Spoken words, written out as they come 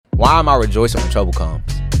Why am I rejoicing when trouble comes?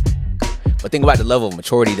 But think about the level of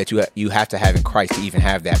maturity that you have to have in Christ to even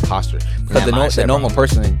have that posture. Because the normal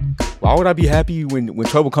person, why would I be happy when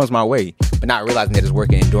trouble comes my way? But not realizing that it's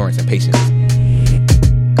working endurance and patience.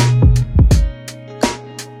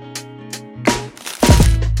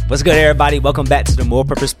 What's good, everybody? Welcome back to the More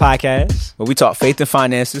Purpose Podcast, where we talk faith and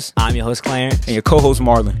finances. I'm your host, Clarence. And your co-host,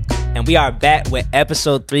 Marlon. And we are back with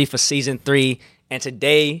episode 3 for season 3. And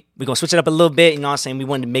today, we're going to switch it up a little bit. You know what I'm saying? We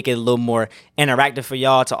wanted to make it a little more interactive for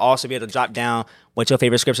y'all to also be able to drop down what your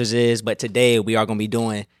favorite scriptures is. But today, we are going to be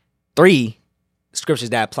doing 3 scriptures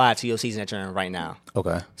that apply to your season that you're in right now.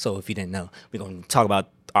 Okay. So if you didn't know, we're going to talk about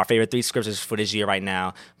our favorite 3 scriptures for this year right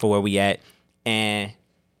now, for where we at. And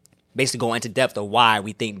basically go into depth of why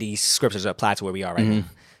we think these scriptures apply to where we are right now.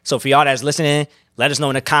 So for y'all that's listening, let us know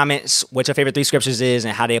in the comments what your favorite 3 scriptures is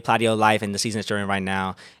and how they apply to your life and the season that you're in right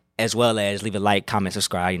now, as well as leave a like, comment,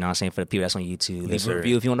 subscribe, you know what I'm saying, for the people that's on YouTube. Leave a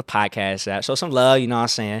review if you want the podcast. Show some love, you know what I'm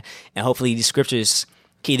saying. And hopefully these scriptures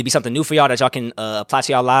can either be something new for y'all that y'all can apply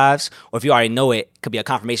to y'all lives, or if you already know it, could be a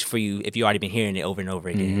confirmation for you if you already been hearing it over and over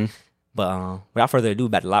again. But without further ado,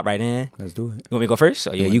 about to lop right in. Let's do it. You want me to go first?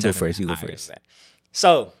 Or you go first. You go first. Right.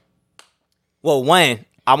 So, well, one,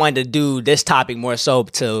 I wanted to do this topic more so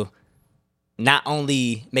to not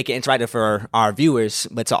only make it interactive for our viewers,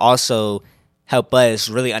 but to also help us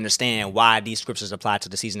really understand why these scriptures apply to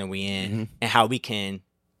the season that we're in and how we can,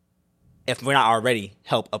 if we're not already,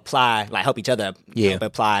 help each other help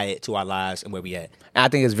apply it to our lives and where we at. And I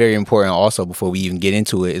think it's very important also before we even get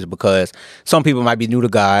into it is because some people might be new to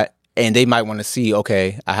God and they might want to see,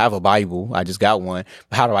 okay, I have a Bible, I just got one,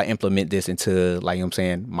 but how do I implement this into, like, you know what I'm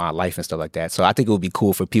saying, my life and stuff like that? So I think it would be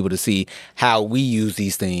cool for people to see how we use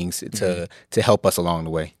these things to help us along the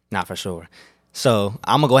way. Not for sure. So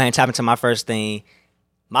I'm going to go ahead and tap into my first thing.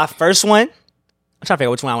 My first one, I'm trying to figure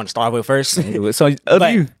out which one I want to start with first. So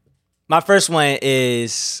you. My first one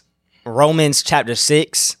is Romans chapter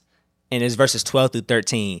 6, and it's verses 12 through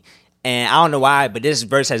 13. And I don't know why, but this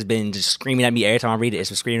verse has been just screaming at me every time I read it. It's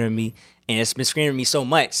been screaming at me. And it's been screaming at me so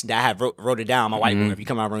much that I have wrote it down on my whiteboard. If you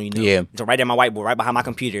come out room, you know. Yeah. So right there on my whiteboard, right behind my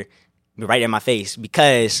computer, right there in my face.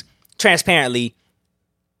 Because transparently,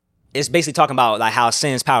 it's basically talking about like how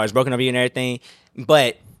sin's power is broken over you and everything.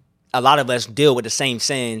 But a lot of us deal with the same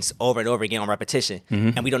sins over and over again on repetition.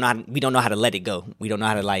 And we don't know how to let it go. We don't know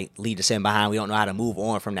how to like leave the sin behind. We don't know how to move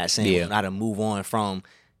on from that sin. We don't know how to move on from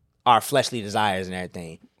our fleshly desires and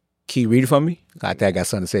everything. Can you read it for me? I think I got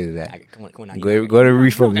something to say to that. Come on, go ahead,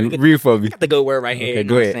 read for me. Read for me. Got the good word right here. Okay,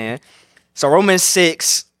 go ahead. What I'm so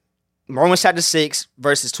Romans chapter 6,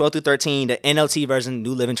 verses 12 through 13, the NLT version,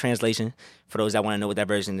 New Living Translation, for those that want to know what that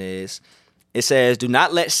version is. It says, "Do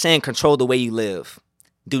not let sin control the way you live.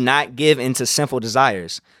 Do not give into sinful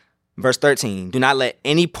desires." Verse 13, "Do not let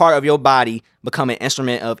any part of your body become an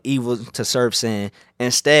instrument of evil to serve sin.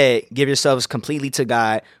 Instead, give yourselves completely to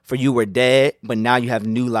God, for you were dead, but now you have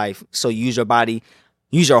new life. So use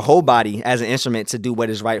your whole body as an instrument to do what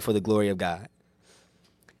is right for the glory of God."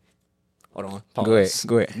 Hold on. Pause.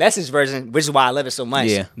 Go ahead. Message version, which is why I love it so much.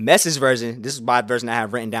 Yeah. Message version, this is my version I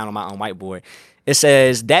have written down on my own whiteboard. It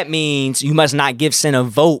says, "That means you must not give sin a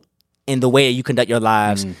vote in the way you conduct your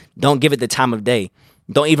lives. Don't give it the time of day.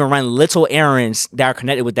 Don't even run little errands that are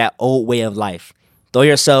connected with that old way of life. Throw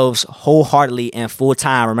yourselves wholeheartedly and full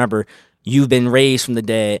time. Remember, you've been raised from the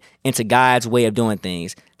dead into God's way of doing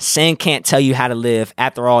things. Sin can't tell you how to live.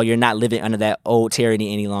 After all, you're not living under that old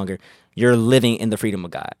tyranny any longer. You're living in the freedom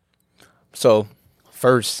of God." So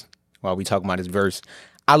first, while we talk about this verse,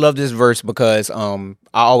 I love this verse because I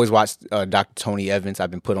always watch Dr. Tony Evans.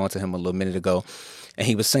 I've been put onto him a little minute ago. And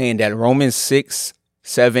he was saying that Romans 6,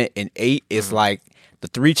 7, and 8 is like the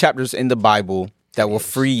 3 chapters in the Bible that will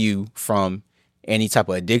free you from any type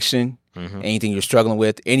of addiction, anything you're struggling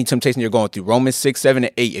with, any temptation you're going through. Romans 6, 7,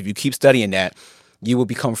 and 8, if you keep studying that, you will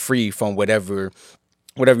become free from whatever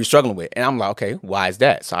you're struggling with. And I'm like, okay, why is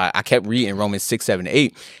that? So I kept reading Romans 6, 7,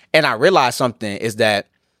 8. And I realized something is that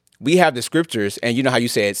we have the scriptures, and you know how you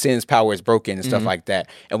said sin's power is broken and stuff like that.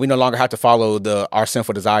 And we no longer have to follow our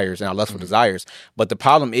sinful desires and our lustful desires. But the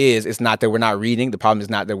problem is, it's not that we're not reading. The problem is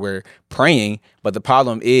not that we're praying. But the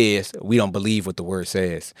problem is we don't believe what the word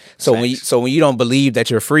says. So when you don't believe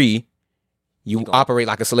that you're free, you operate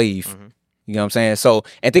like a slave. You know what I'm saying? So,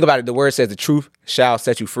 and think about it. The word says the truth shall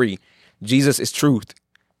set you free. Jesus is truth.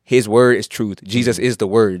 His word is truth. Jesus is the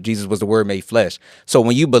word. Jesus was the word made flesh. So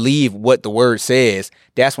when you believe what the word says,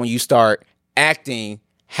 that's when you start acting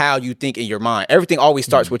how you think in your mind. Everything always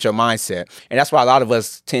starts with your mindset. And that's why a lot of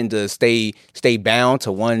us tend to stay bound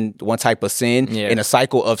to one type of sin in a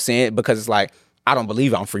cycle of sin, because it's like, I don't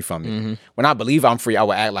believe I'm free from it. When I believe I'm free, I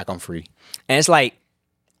will act like I'm free. And it's like,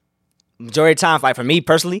 majority of the time, like for me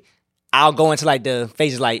personally, I'll go into like the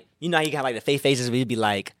phases like, you know how you got like the faith phases where you'd be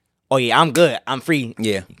like, oh yeah, I'm good, I'm free.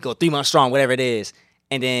 Yeah. You go 3 months strong, whatever it is.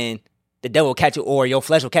 And then the devil will catch you, or your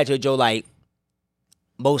flesh will catch you at your like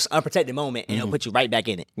most unprotected moment, and it'll put you right back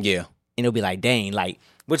in it. Yeah. And it'll be like, dang, like,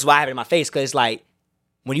 which is why I have it in my face, because it's like,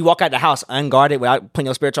 when you walk out the house unguarded without putting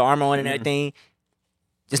your spiritual armor on and everything,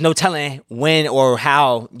 there's no telling when or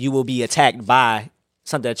how you will be attacked by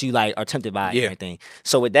something that you like are tempted by and everything.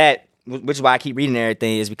 So with that, which is why I keep reading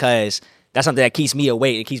everything, is because that's something that keeps me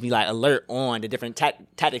awake. It keeps me like alert on the different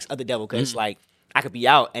tactics of the devil. Because like I could be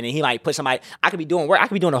out and then he might put somebody. I could be doing work. I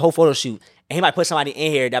could be doing a whole photo shoot and he might put somebody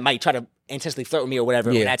in here that might try to intentionally flirt with me or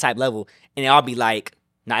whatever on that type level. And then I'll be like,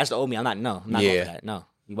 nah, that's the old me. I'm not going for that. No,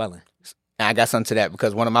 you wildin'. And I got something to that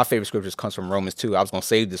because one of my favorite scriptures comes from Romans 2. I was going to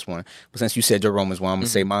save this one, but since you said your Romans 1, I'm going to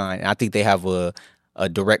say mine. And I think they have a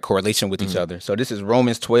direct correlation with each other. So this is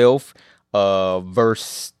Romans 12,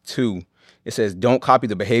 verse 2. It says, don't copy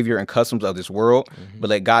the behavior and customs of this world, but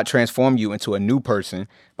let God transform you into a new person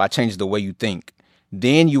by changing the way you think.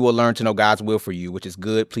 Then you will learn to know God's will for you, which is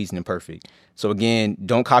good, pleasing, and perfect. So again,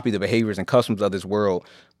 don't copy the behaviors and customs of this world,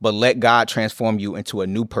 but let God transform you into a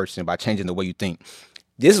new person by changing the way you think.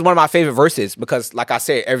 This is one of my favorite verses because, like I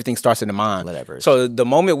said, everything starts in the mind. So the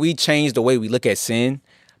moment we change the way we look at sin,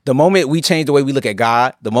 the moment we change the way we look at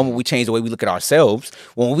God, the moment we change the way we look at ourselves,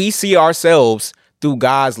 when we see ourselves through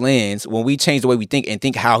God's lens, when we change the way we think and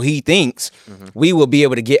think how he thinks, we will be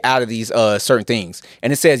able to get out of these certain things.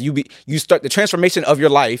 And it says you start the transformation of your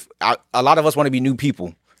life. A lot of us want to be new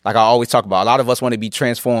people. Like I always talk about, a lot of us want to be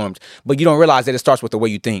transformed, but you don't realize that it starts with the way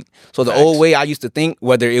you think. So the old way I used to think,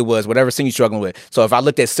 whether it was whatever sin you're struggling with. So if I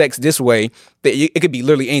looked at sex this way, it could be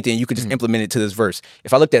literally anything. You could just implement it to this verse.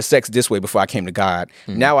 If I looked at sex this way before I came to God,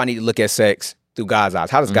 now I need to look at sex through God's eyes.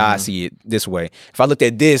 How does God see it this way? If I looked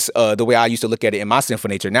at this the way I used to look at it in my sinful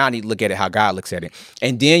nature, now I need to look at it how God looks at it.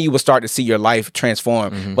 And then you will start to see your life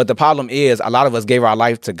transform. But the problem is a lot of us gave our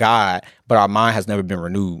life to God, but our mind has never been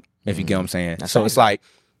renewed, if you get what I'm saying. So it's like,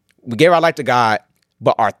 we gave our life to God,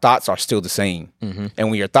 but our thoughts are still the same.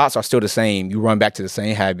 And when your thoughts are still the same, you run back to the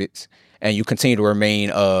same habits and you continue to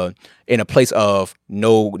remain in a place of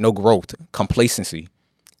no growth, complacency.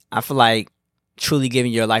 I feel like truly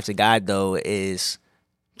giving your life to God, though, is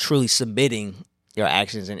truly submitting your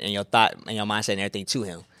actions and your thought and your mindset and everything to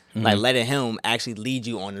him. Like letting him actually lead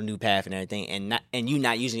you on a new path and everything, and you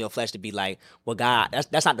not using your flesh to be like, well, God,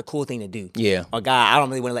 that's not the cool thing to do. Yeah. Or God, I don't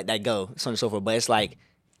really want to let that go, so on and so forth. But it's like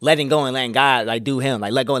letting go and letting God like do him,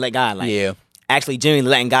 like let go and let God, like actually genuinely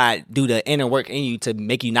letting God do the inner work in you to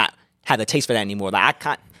make you not have the taste for that anymore. Like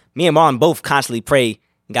me and Mom both constantly pray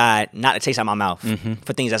God not to taste out my mouth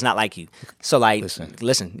for things that's not like you. So like,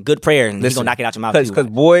 listen, good prayer, and he's gonna knock it out your mouth. Because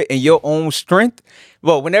boy, in your own strength,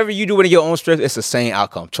 well, whenever you do it in your own strength, it's the same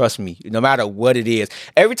outcome. Trust me, no matter what it is.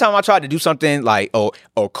 Every time I try to do something like or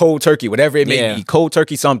cold turkey, whatever it may be, cold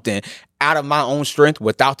turkey something out of my own strength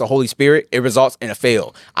without the Holy Spirit, it results in a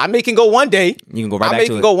fail. I may can go one day. You can go right back to it. I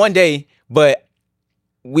may can go one day, but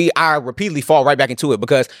I repeatedly fall right back into it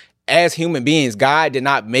because as human beings, God did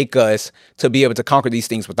not make us to be able to conquer these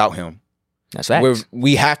things without him. That's right.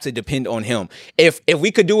 We have to depend on him. If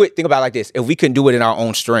we could do it, think about it like this. If we couldn't do it in our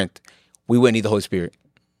own strength, we wouldn't need the Holy Spirit.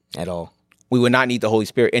 At all. We would not need the Holy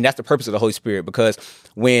Spirit. And that's the purpose of the Holy Spirit, because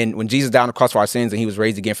when Jesus died on the cross for our sins and he was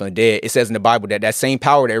raised again from the dead, it says in the Bible that same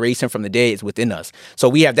power that raised him from the dead is within us. So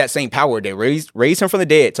we have that same power that raised him from the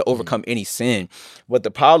dead to overcome any sin. But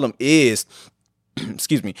the problem is,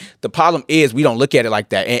 the problem is we don't look at it like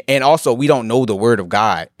that. And also we don't know the word of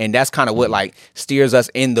God. And that's kind of what like steers us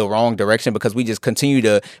in the wrong direction, because we just continue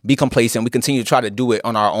to be complacent. We continue to try to do it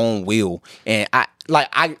on our own will. And I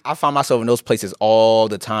find myself in those places all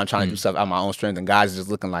the time trying to do stuff out of my own strength. And guys just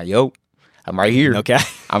looking like, yo, I'm right here. Okay.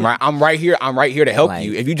 I'm right here. I'm right here to help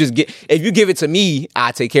you. If you give it to me,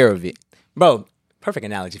 I take care of it. Bro, perfect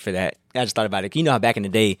analogy for that. I just thought about it. You know how back in the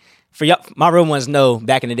day, for y'all, my real ones know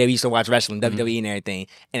back in the day we used to watch wrestling, WWE and everything,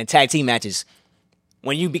 and the tag team matches.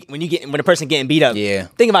 When the person getting beat up,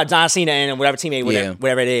 think about John Cena and whatever teammate,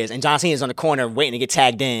 whatever it is, and John Cena's on the corner waiting to get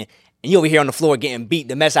tagged in, and you over here on the floor getting beat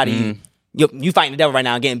the mess out of you. You fighting the devil right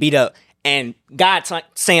now, getting beat up, and God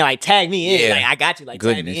saying like, tag me in, like I got you, like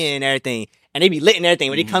tag me in and everything, and they be lit and everything.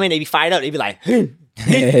 When they come in, they be fired up. They be like,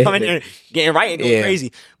 coming in, getting right and going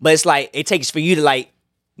crazy. But it's like it takes for you to like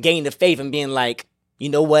gain the faith and being like, you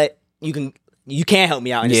know what, you can help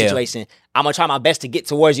me out in this situation. I'm gonna try my best to get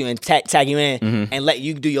towards you and tag you in and let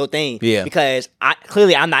you do your thing. Because I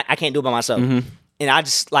can't do it by myself. And I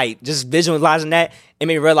just visualizing that, it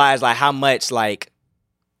made me realize like how much like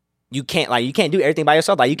you can't do everything by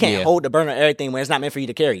yourself. Like you can't Yeah. hold the burden of everything when it's not meant for you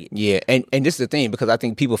to carry it. Yeah, and this is the thing, because I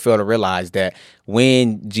think people fail to realize that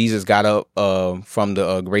when Jesus got up from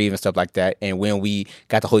the grave and stuff like that, and when we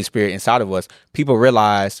got the Holy Spirit inside of us, people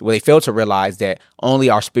realized, well, they failed to realize that only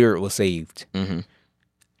our spirit was saved.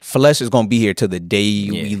 Flesh is going to be here till the day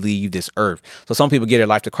we leave this earth. So some people get their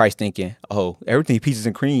life to Christ thinking, oh, everything peaches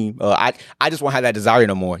and cream. I just won't have that desire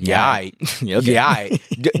no more. Yeah, all right. Okay. Yeah, all right.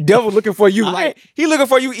 Devil looking for you. Like, he looking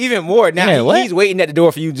for you even more. Now, Yeah, what? he's waiting at the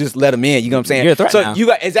door for you to just let him in. You know what I'm saying? You're a threat so now.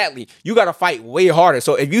 you got to fight way harder.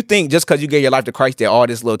 So if you think just because you gave your life to Christ that all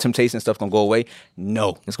this little temptation stuff going to go away,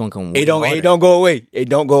 no. It's gonna come. It don't go away. It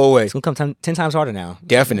don't go away. It's gonna come 10 times harder now.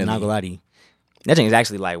 Definitely. I'm not gonna lie to you. That thing is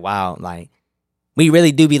actually like, wow, like we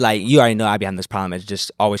really do be like, you already know I be having this problem. It's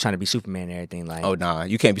just always trying to be Superman and everything. Like, Oh, nah.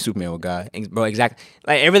 You can't be Superman with God. bro, exactly.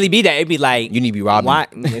 Like it really be that. It'd be like You need to be Robin. Why?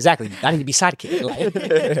 Exactly. I need to be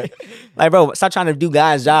sidekick. Like, bro, stop trying to do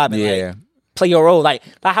God's job and Yeah. like play your role. Like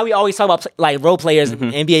how we always talk about like role players in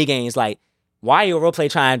NBA games. Like, why are you a role player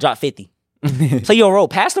trying to drop 50? Play your role.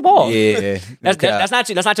 Pass the ball. Yeah. No cap. That's not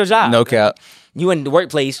you. That's not your job. No cap. You in the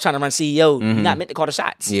workplace trying to run CEO. You're not meant to call the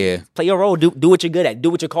shots. Yeah. Play your role. Do what you're good at. Do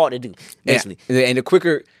what you're called to do. Basically. And the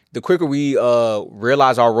quicker we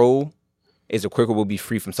realize our role is the quicker we'll be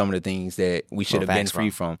free from some of the things that we should have been facts, free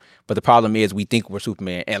bro. from. But the problem is we think we're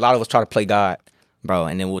Superman, and a lot of us try to play God. Bro,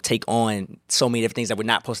 and then we'll take on so many different things that we're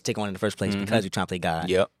not supposed to take on in the first place because we're trying to play God.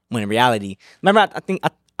 Yep. When in reality, remember, I think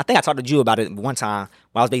I talked to you about it one time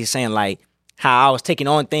where I was basically saying like how I was taking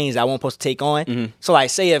on things I wasn't supposed to take on. So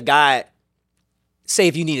like, say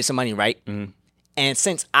if you needed some money, right? And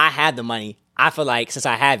since I have the money, I feel like since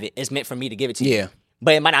I have it, it's meant for me to give it to you. Yeah.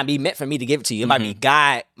 But it might not be meant for me to give it to you. It might be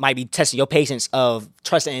God might be testing your patience of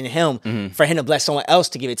trusting in Him for Him to bless someone else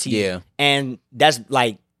to give it to you. Yeah. And that's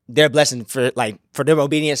like their blessing for their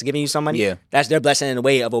obedience giving you some money. Yeah. That's their blessing in the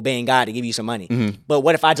way of obeying God to give you some money. But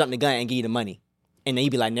what if I jump the gun and give you the money? And then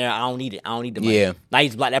you'd be like, nah, I don't need it. I don't need the money. Yeah. Now you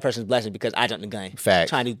just block that person's blessing because I jumped the gun. Facts.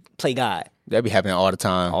 Trying to play God That be happening all the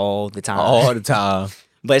time. all the time. All the time.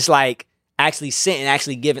 But it's like actually sitting,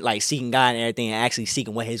 actually giving, like seeking God and everything, and actually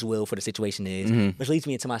seeking what His will for the situation is. Which leads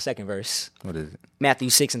me into my second verse, What is it? Matthew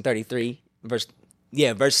 6:33,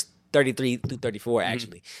 verse 33 through 34,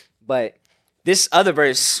 actually. But this other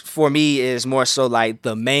verse for me is more so like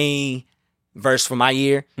the main verse for my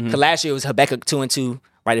year. Because last year was Habakkuk 2:2.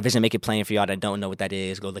 Write a vision, make it plain for y'all that don't know what that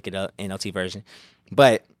is. Go look it up, NLT version.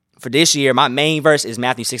 But for this year, my main verse is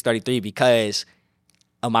Matthew 6:33 because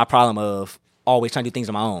of my problem of always trying to do things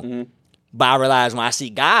on my own. But I realized when I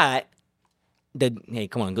seek God, hey,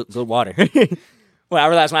 come on, good water. When I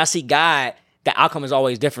realized when I seek God, the outcome is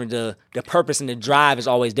always different. The purpose and the drive is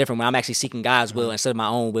always different when I'm actually seeking God's will instead of my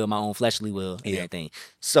own will, my own fleshly will, and everything.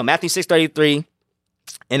 So Matthew 6:33,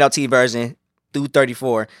 NLT version through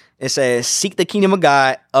 34, it says, "Seek the kingdom of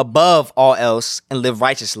God above all else and live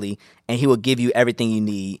righteously, and He will give you everything you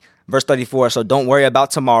need." Verse 34, "So don't worry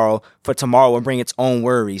about tomorrow, for tomorrow will bring its own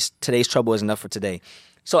worries. Today's trouble is enough for today."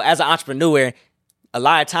 So as an entrepreneur, a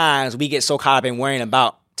lot of times we get so caught up in worrying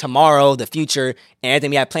about tomorrow, the future, and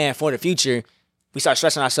everything we have planned for the future. We start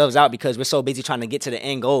stressing ourselves out because we're so busy trying to get to the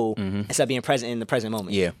end goal instead of being present in the present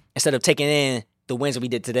moment. Yeah. Instead of taking in the wins that we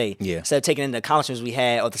did today. Yeah. Instead of taking in the accomplishments we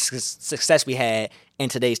had or the success we had in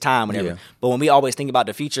today's time, whatever. Yeah. But when we always think about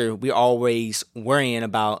the future, we're always worrying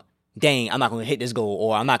about, dang, I'm not going to hit this goal,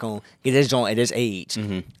 or I'm not going to get this joint at this age.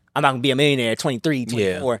 I'm not going to be a millionaire at 23,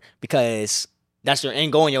 24, because that's your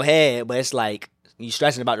end goal in your head, but it's like you're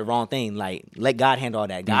stressing about the wrong thing. Like, let God handle all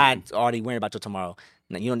that. God's already worrying about your tomorrow.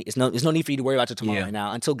 Now, there's no need for you to worry about your tomorrow right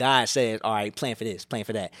now until God says, all right, plan for this, plan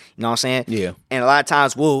for that. You know what I'm saying? Yeah. And a lot of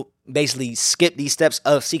times we'll basically skip these steps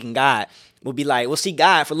of seeking God. We'll be like, we'll seek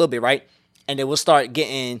God for a little bit, right? And then we'll start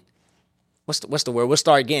getting, what's the word? We'll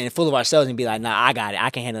start getting full of ourselves and be like, nah, I got it. I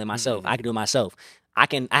can handle it myself. I can do it myself. I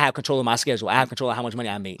have control of my schedule. I have control of how much money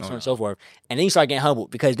I make, so on and so forth. And then you start getting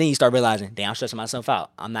humbled because then you start realizing, damn, I'm stressing myself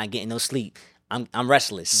out. I'm not getting no sleep. I'm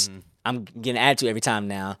restless. I'm getting an attitude every time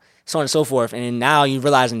now, so on and so forth. And now you're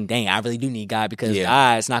realizing, dang, I really do need God because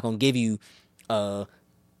God's not going to give you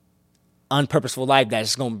unpurposeful life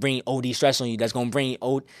that's going to bring OD stress on you, that's going to bring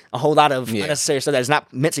a whole lot of unnecessary stuff that's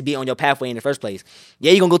not meant to be on your pathway in the first place.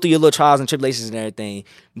 Yeah, you're going to go through your little trials and tribulations and everything,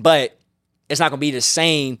 but it's not going to be the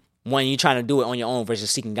same when you're trying to do it on your own versus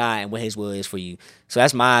seeking God and what His will is for you. So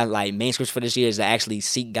that's my main scripture for this year is to actually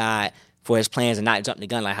seek God for His plans and not jump the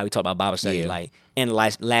gun like how we talked about Bible study. Yeah. Like in the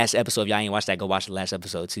last episode, if y'all ain't watched that, go watch the last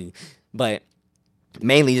episode too. But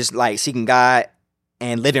mainly just like seeking God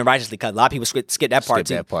and living righteously, because a lot of people skip that part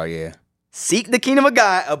too. That part, yeah. Seek the kingdom of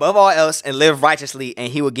God above all else and live righteously,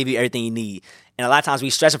 and He will give you everything you need. And a lot of times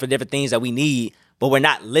we stressing for different things that we need, but we're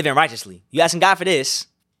not living righteously. You asking God for this,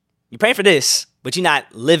 you're praying for this, but you're not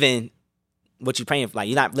living what you're praying for. Like,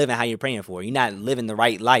 you're not living how you're praying for. You're not living the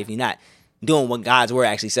right life. You're not doing what God's word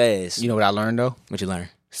actually says. You know what I learned though? What you learn?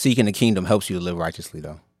 Seeking the kingdom helps you to live righteously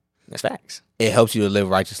though. That's facts. It helps you to live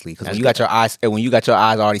righteously because when you got your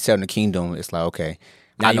eyes already set on the kingdom, it's like, okay,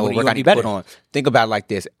 Now I know what you work wanna I be need to put better. on. Think about it like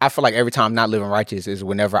this. I feel like every time I'm not living righteous is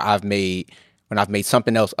when I've made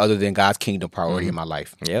something else other than God's kingdom priority in my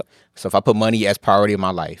life. Yep. So if I put money as priority in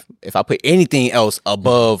my life, if I put anything else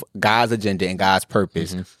above God's agenda and God's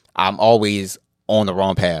purpose, I'm always on the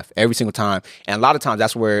wrong path every single time. And a lot of times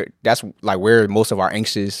that's where most of our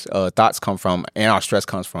anxious thoughts come from and our stress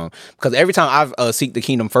comes from. Because every time I've seek the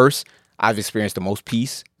kingdom first, I've experienced the most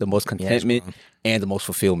peace, the most contentment, and the most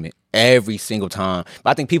fulfillment every single time.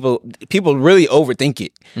 But I think people really overthink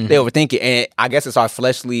it. They overthink it, and I guess it's our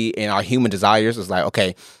fleshly and our human desires. It's like,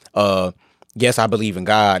 okay, yes, I believe in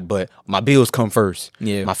God, but my bills come first.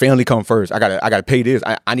 Yeah. My family come first. I gotta pay this.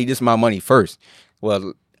 I need this amount of money first.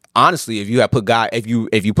 Well, honestly, if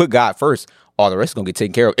you put God first, all the rest is gonna get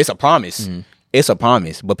taken care of. It's a promise. It's a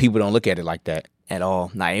promise, but people don't look at it like that At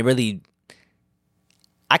all. Nah, it really.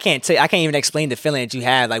 I can't even explain the feeling that you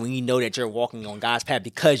have, like when you know that you're walking on God's path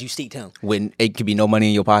because you seeked Him, when it could be no money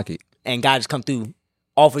in your pocket. and God just come through,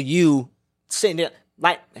 offer you sitting there.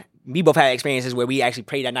 Like, we both had experiences where we actually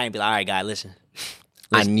prayed that night and be like, all right, God, listen,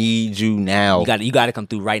 I need you now. you got to come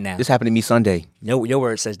through right now. This happened to me Sunday. Your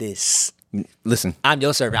word says this. Listen, I'm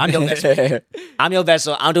your servant. I'm your vessel. I'm your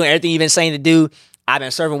vessel. I'm doing everything you've been saying to do. I've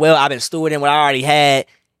been serving well. I've been stewarding what I already had.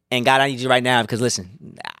 And God, I need you right now because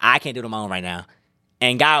listen, I can't do it on my own right now.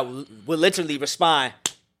 And God will literally respond.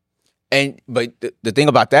 but the thing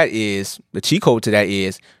about that is, the cheat code to that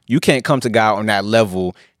is, you can't come to God on that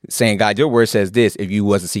level saying, God, your word says this if you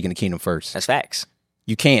wasn't seeking the kingdom first. That's facts.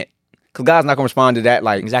 You can't. Because God's not going to respond to that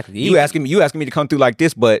like, Exactly. you asking me to come through like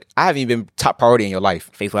this, but I haven't even been top priority in your life.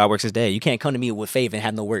 Faith without works is dead. You can't come to me with faith and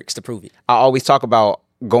have no works to prove it. I always talk about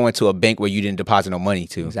going to a bank where you didn't deposit no money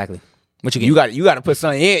to. Exactly. What you get? You got to put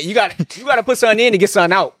something in. You got to put something in to get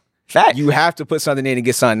something out. Fact. You have to put something in to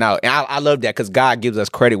get something out. And I love that because God gives us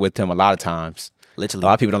credit with Him a lot of times. Literally. A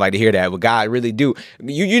lot of people don't like to hear that, but God really do.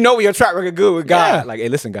 You know your track record good with God. Yeah. Like, hey,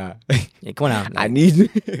 listen, God. Yeah, come on out. I need you.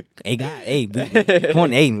 Hey, God. Hey, come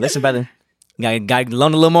on. Hey, listen, brother. Got to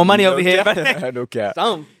loan a little more money over here, brother. No cap.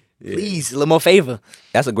 Some, please, a little more favor.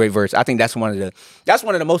 That's a great verse. I think that's one of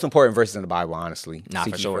the most important verses in the Bible, honestly. Nah,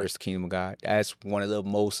 Seek for ye sure. first the kingdom of God. That's one of the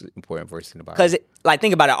most important verses in the Bible. Because, like,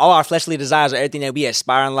 think about it. All our fleshly desires or everything that we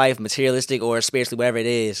aspire in life, materialistic or spiritually, whatever it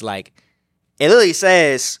is, like, it literally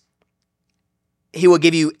says He will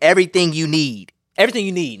give you everything you need. Everything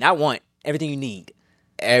you need, not want. Everything you need.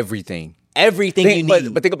 Everything. Everything you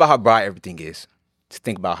need. But think about how broad everything is. Just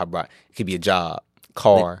think about how broad. It could be a job,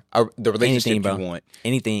 car, the relationship anything, bro. you want,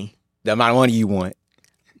 Anything. the amount of money you want.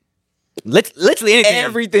 Literally anything.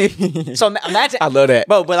 Everything. So imagine. I love that.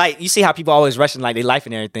 But like, you see how people always rushing like their life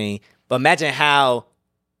and everything. But imagine how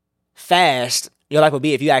fast your life would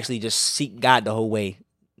be if you actually just seek God the whole way.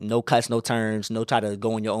 No cuts, no turns, no try to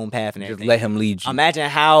go on your own path and Just everything. let Him lead you. Imagine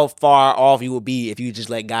how far off you would be if you just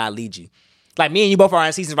let God lead you. Like, me and you both are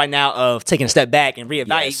in seasons right now of taking a step back and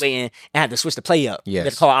reevaluating and have to switch the play up. Yes. We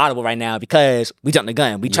have to call audible right now because we jumped the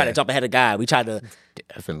gun. We try to Yeah. jump ahead of God. We try to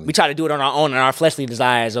Definitely. do it on our own and our fleshly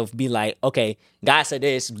desires of be like, okay, God said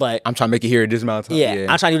this, but I'm trying to make it here at this amount of time. yeah,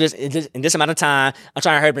 I'm trying to do this in this amount of time. I'm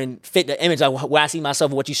trying to hurry and fit the image of where I see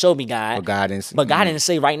myself and what you showed me, God. But God didn't. But God didn't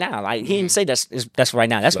say right now. Like, He didn't say that's right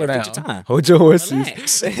now. That's for Slow future down. time. Hold your horses.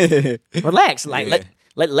 Relax. Relax. Like, Yeah.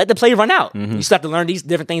 let the play run out. You still have to learn these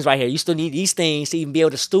different things right here. You still need these things to even be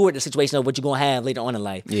able to steward the situation of what you're going to have later on in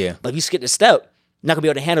life. Yeah. But if you skip the step, you're not going to be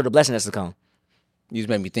able to handle the blessing that's to come. You just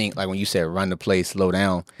made me think, like when you said run the play, slow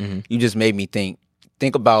down. You just made me think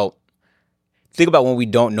about when we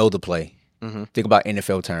don't know the play. Think about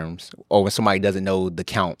NFL terms, or when somebody doesn't know the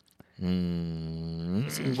count.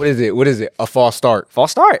 What is it? A false start.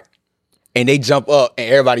 False start. And they jump up, and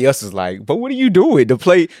everybody else is like, "But what are you doing?" The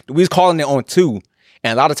play, we was calling it on 2,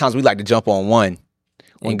 and a lot of times we like to jump on 1.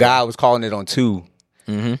 When God was calling it on 2,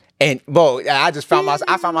 and bro, I found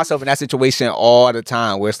myself in that situation all the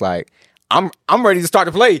time where it's like, I'm ready to start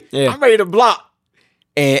the play. Yeah. I'm ready to block,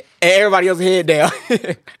 and everybody else head down.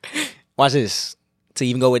 Watch this. To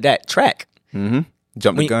even go with that track.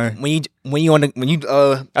 Jump the gun. When you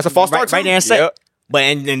That's a false start right too. there and set. Yep. But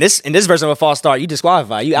in this version of a false start, you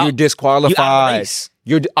disqualify. You out. You're disqualified. You out the race.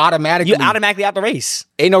 You're automatically. You automatically out the race.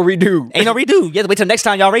 Ain't no redo. Ain't no redo. You have to wait till next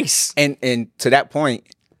time y'all race. And to that point,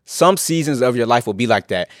 some seasons of your life will be like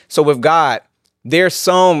that. So with God, there's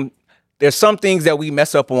some things that we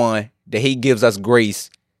mess up on that He gives us grace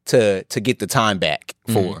to get the time back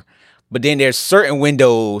for. But then there's certain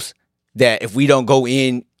windows that if we don't go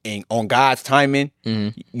in and on God's timing,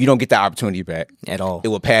 you don't get the opportunity back At all. It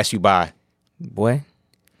will pass you by. Boy.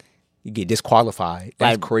 You get disqualified.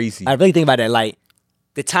 That's crazy. I really think about that. Like,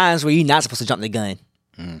 the times where you're not supposed to jump the gun,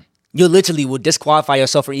 you literally will disqualify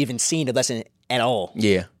yourself from even seeing the blessing at all.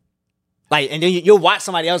 Yeah. Like, and then you'll watch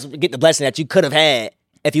somebody else get the blessing that you could have had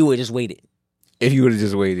if you would have just waited. If you would have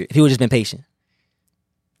just waited. If you would have just been patient.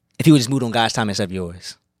 If you would have just moved on God's time instead of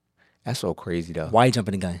yours. That's so crazy, though. Why are you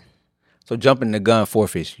jumping the gun? So jumping the gun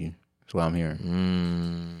forfeits you. That's what I'm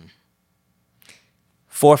hearing.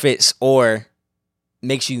 Forfeits or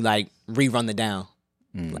makes you, like, rerun the down.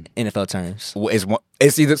 Like NFL terms. Well,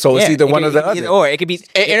 it's either one or the other. Or it could be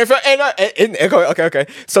NFL. Okay.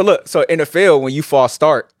 So look, so NFL, when you false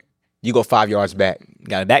start, you go 5 yards back.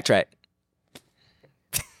 Gotta backtrack.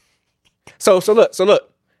 So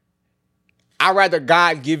look. I'd rather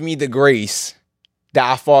God give me the grace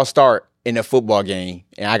that I false start in a football game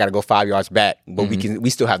and I gotta go 5 yards back, but we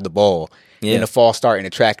still have the ball in a false start in a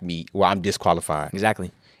track meet where I'm disqualified.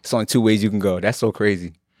 Exactly. It's only 2 ways you can go. That's so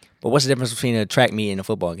crazy. But what's the difference between a track meet and a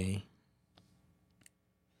football game?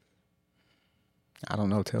 I don't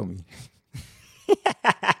know. Tell me.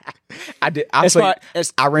 I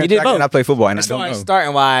ran track and I played football, and I don't know.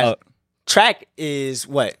 Starting wise, track is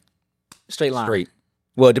what? Straight line. Straight.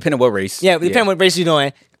 Well, depending on what race. Yeah, depending on what race you're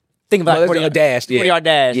doing. Think about 40-yard dash. 40-yard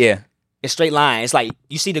dash. Yeah. It's straight line. It's like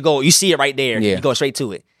you see the goal. You see it right there. Yeah. You go straight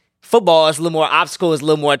to it. Football is a little more obstacles, a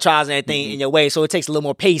little more trials and everything in your way. So it takes a little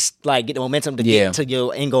more pace, like get the momentum to get to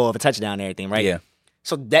your end goal of a touchdown and everything, right? Yeah.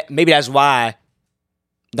 So maybe that's why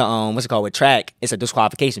the what's it called with track, it's a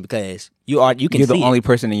disqualification because you're the only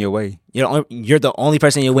person in your way. You're the only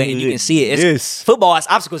person in your way and you can see it. Yes. Football has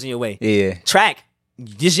obstacles in your way. Yeah. Track,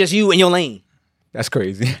 it's just you in your lane. That's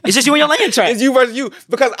crazy. It's just you in your lane track. It's you versus you.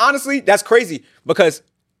 Because honestly, that's crazy. Because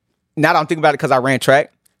now that I'm thinking about it, because I ran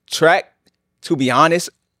track, to be honest,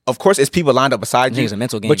 of course, it's people lined up beside you. It's a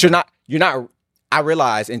mental game. But you're not. I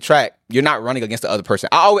realize in track, you're not running against the other person.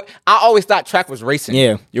 I always thought track was racing.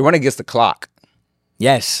 Yeah. You're running against the clock.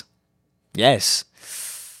 Yes.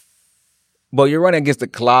 But you're running against the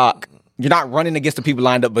clock. You're not running against the people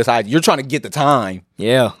lined up beside you. You're trying to get the time.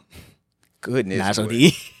 Yeah. Goodness. Nah, so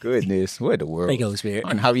deep. Goodness. What the world? Thank you, Holy Spirit.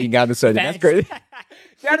 And how you got to say that? That's crazy.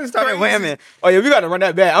 That is Started whamming. Oh yeah, we got to run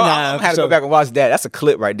that back. I'm gonna have to go back and watch that. That's a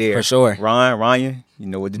clip right there. For sure. Ryan, you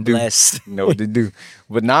know what to do. Blessed. You know what to do.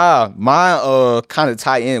 But nah, mine kind of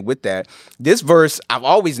tie in with that. This verse, I've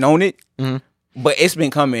always known it, but it's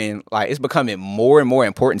becoming more and more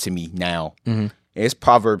important to me now. It's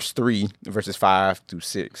Proverbs 3, verses 5 through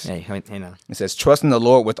 6. Hey now. It says, "Trust in the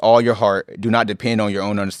Lord with all your heart. Do not depend on your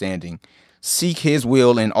own understanding. Seek his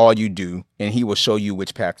will in all you do, and he will show you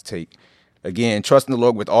which path to take." Again, trust in the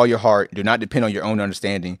Lord with all your heart. Do not depend on your own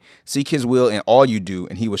understanding. Seek his will in all you do,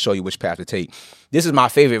 and he will show you which path to take. This is my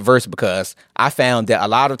favorite verse because I found that a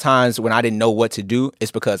lot of times when I didn't know what to do, it's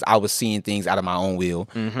because I was seeing things out of my own will,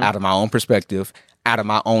 out of my own perspective, out of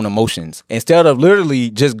my own emotions. Instead of literally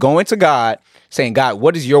just going to God, saying, "God,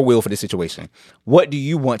 what is your will for this situation? What do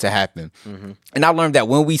you want to happen?" And I learned that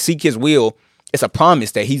when we seek his will, it's a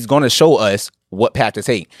promise that he's going to show us what path to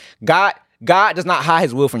take. God does not hide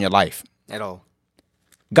his will from your life. At all.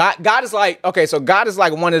 God is like, okay, so God is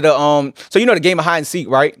like one of the so you know the game of hide and seek,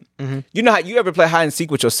 right? You know how you ever play hide and seek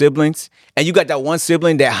with your siblings, and you got that one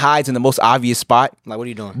sibling that hides in the most obvious spot. Like, what are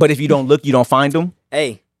you doing? But if you don't look, you don't find them.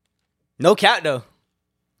 Hey, no count though.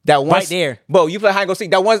 That one right there. Bro, you play hide and go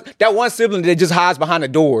seek. That one sibling that just hides behind the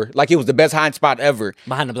door, like it was the best hiding spot ever.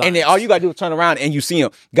 Behind the block. And then all you gotta do is turn around and you see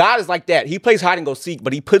him. God is like that. He plays hide and go seek,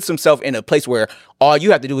 but he puts himself in a place where all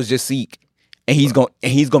you have to do is just seek. And he's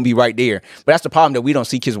gonna be right there. But that's the problem, that we don't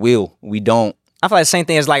seek his will. We don't. I feel like the same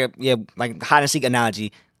thing as like hide and seek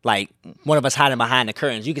analogy. Like one of us hiding behind the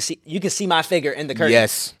curtains. You can see my figure in the curtain.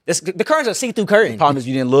 Yes. The curtains are see-through curtain. The problem is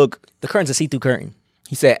you didn't look. The curtains are see-through curtain.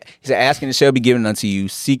 He said, asking it shall be given unto you,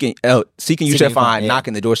 seeking you shall find,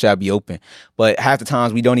 knocking the door shall be open. But half the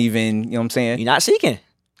times we don't even, you know what I'm saying? You're not seeking.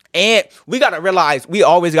 And we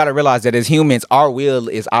always gotta realize that as humans, our will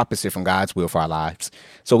is opposite from God's will for our lives.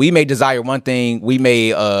 So we may desire one thing, we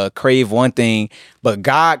may crave one thing, but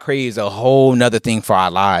God craves a whole nother thing for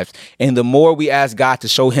our lives. And the more we ask God to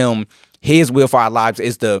show him his will for our lives,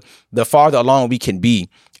 is the farther along we can be.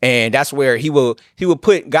 And that's where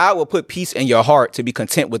God will put peace in your heart to be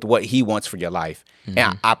content with what he wants for your life.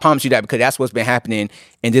 And I promise you that, because that's what's been happening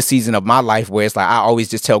in this season of my life, where it's like I always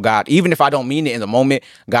just tell God, even if I don't mean it in the moment,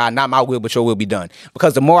 God, not my will, but your will be done.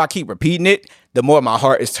 Because the more I keep repeating it, the more my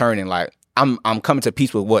heart is turning. Like, I'm coming to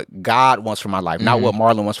peace with what God wants for my life, not what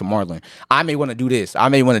Marlon wants for Marlon. I may want to do this. I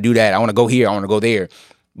may want to do that. I want to go here. I want to go there.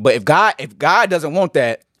 But if God doesn't want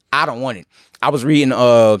that, I don't want it. I was reading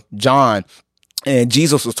John, and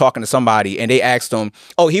Jesus was talking to somebody, and they asked him.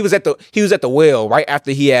 Oh, he was at the well right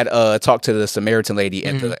after he had talked to the Samaritan lady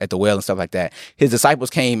at the well and stuff like that. His disciples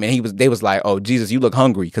came, and they was like, "Oh, Jesus, you look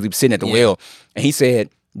hungry," because he was sitting at the well, and he said,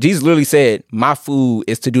 Jesus literally said, "My food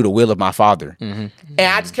is to do the will of my Father." And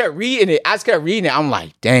I just kept reading it. I'm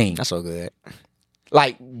like, dang, That's so good.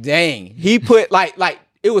 like, dang. He put like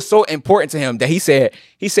it was so important to him that he said,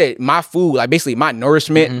 my food, like basically my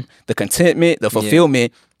nourishment, the contentment, the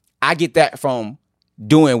fulfillment, I get that from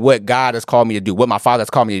doing what God has called me to do, what my Father has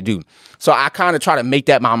called me to do. So I kind of try to make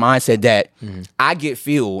that my mindset that I get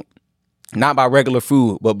filled not by regular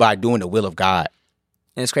food, but by doing the will of God.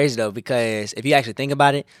 And it's crazy though, because if you actually think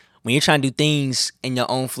about it, when you're trying to do things in your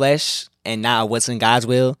own flesh and not what's in God's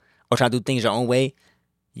will, or trying to do things your own way,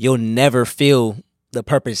 you'll never feel the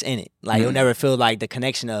purpose in it. Like you'll never feel like the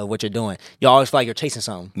connection of what you're doing. You always feel like you're chasing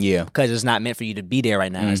something. Yeah. Because it's not meant for you to be there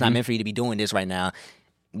right now. It's not meant for you to be doing this right now.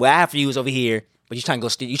 What I have for you is over here, but you're trying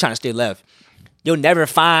to steer left. You'll never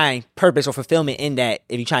find purpose or fulfillment in that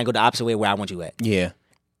if you try and go the opposite way where I want you at. Yeah.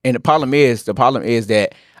 And the problem is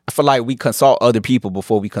that I feel like we consult other people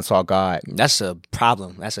before we consult God. That's a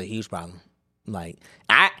problem. That's a huge problem. Like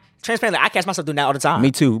transparently, I catch myself doing that all the time.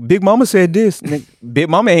 Me too. Big Mama said this. Big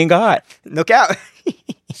Mama ain't God. No cap.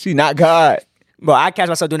 She not God. Bro, I catch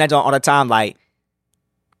myself doing that all the time. Like,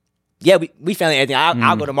 yeah, we family and everything.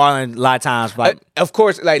 I'll go to Marlon a lot of times. But of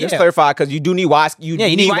course, like let's clarify, because you do need wise. You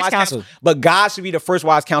need wise counsel. But God should be the first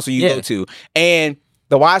wise counsel you go to, and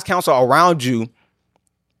the wise counsel around you.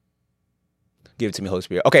 Give it to me, Holy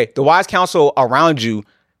Spirit. Okay, the wise counsel around you,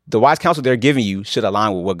 the wise counsel they're giving you should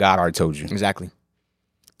align with what God already told you. Exactly.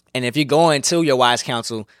 And if you're going to your wise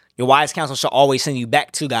counsel should always send you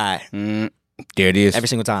back to God. There it is. Every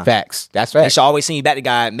single time. Facts. That's It facts. should always send you back to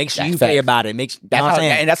God. Make sure you pray about it.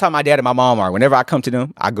 And that's how my dad and my mom are. Whenever I come to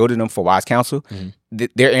them, I go to them for wise counsel.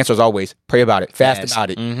 Their answer is always pray about it, fast about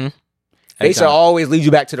it. They should always lead you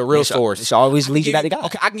back to the real source. They should always lead you back to God.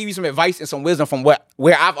 Okay, I can give you some advice and some wisdom from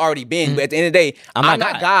where I've already been. But at the end of the day, I'm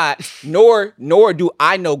not God, nor do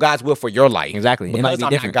I know God's will for your life. Exactly. It might be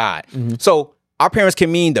different. Not God. So our parents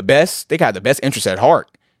can mean the best. They got the best interest at heart.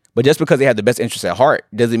 But just because they have the best interest at heart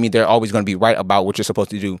doesn't mean they're always going to be right about what you're supposed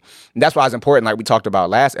to do. And that's why it's important, like we talked about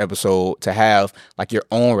last episode, to have like your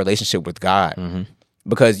own relationship with God.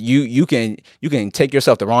 Because you can take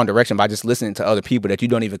yourself the wrong direction by just listening to other people that you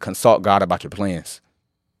don't even consult God about your plans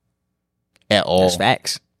at all. That's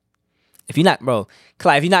facts. If you're not, bro,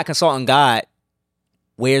 Clyde, if you're not consulting God,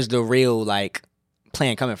 where's the real like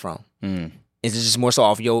plan coming from? Is it just more so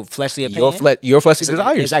off your fleshly opinion? Your fleshly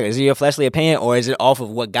desires. Exactly. Is it your fleshly opinion, or is it off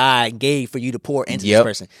of what God gave for you to pour into this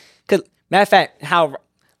person? Because matter of fact, how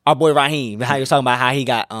our boy Raheem, how he was talking about how he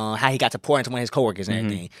got to pour into one of his coworkers and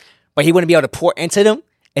everything, but he wouldn't be able to pour into them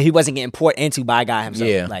if he wasn't getting poured into by God himself.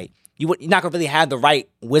 Yeah. Like you're not gonna really have the right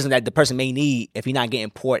wisdom that the person may need if you're not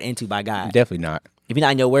getting poured into by God. Definitely not. If you're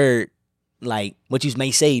not in your word, like what you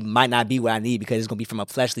may say might not be what I need because it's gonna be from a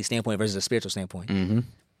fleshly standpoint versus a spiritual standpoint.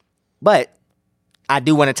 But I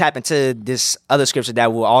do want to tap into this other scripture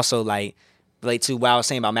that will also like relate to what I was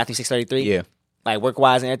saying about Matthew 6:33. Yeah. Like work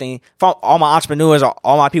wise and everything. For all my entrepreneurs or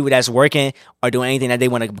all my people that's working or doing anything that they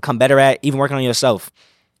want to become better at, even working on yourself.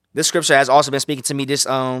 This scripture has also been speaking to me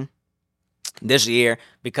this year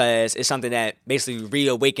because it's something that basically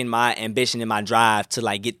reawakened my ambition and my drive to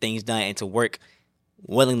like get things done and to work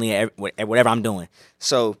willingly at whatever I'm doing.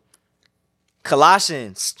 So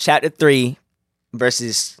Colossians chapter 3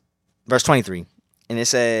 verse 23. And it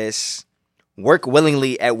says, work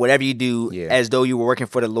willingly at whatever you do as though you were working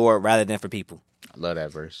for the Lord rather than for people. I love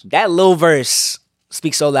that verse. That little verse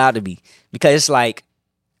speaks so loud to me because it's like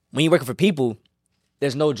when you're working for people,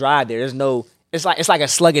 there's no drive there. There's no. It's like a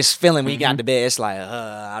sluggish feeling when you get out of bed. It's like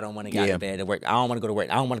I don't want to get out of bed to work. I don't want to go to work.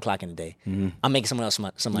 I don't want to clock in the day. I'm making someone else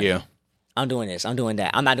some money. Yeah. I'm doing this. I'm doing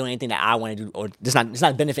that. I'm not doing anything that I want to do, or it's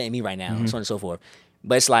not benefiting me right now, so on and so forth.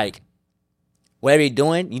 But it's like whatever you're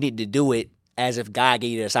doing, you need to do it as if God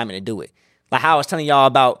gave you the assignment to do it. Like how I was telling y'all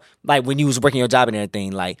about like when you was working your job and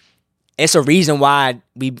everything, like it's a reason why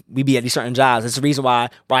we be at these certain jobs. It's a reason why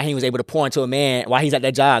Raheem was able to pour into a man while he's at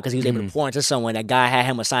that job because he was able to pour into someone that God had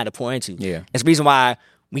him assigned to pour into. Yeah. It's the reason why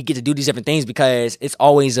we get to do these different things because it's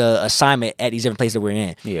always a assignment at these different places that we're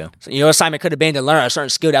in. Yeah. So your assignment could have been to learn a certain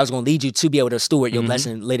skill that was going to lead you to be able to steward your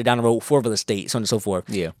blessing later down the road for real estate, so on and so forth.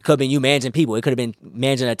 Yeah. It could have been you managing people. It could have been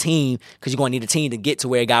managing a team because you're going to need a team to get to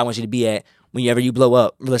where God wants you to be at whenever you blow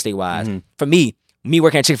up real estate wise. For me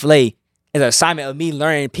working at Chick-fil-A, is an assignment of me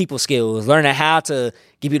learning people skills, learning how to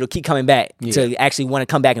get people to keep coming back, to actually want to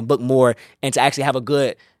come back and book more, and to actually have a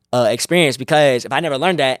good experience. Because if I never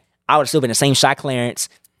learned that, I would have still been the same shot clearance,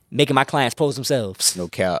 making my clients pose themselves. No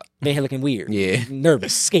cap. Being here looking weird. Yeah.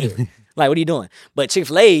 Nervous, scared. Like, what are you doing? But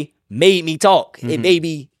Chick-fil-A made me talk. It made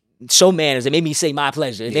me show manners. It made me say my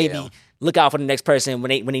pleasure. It made me look out for the next person when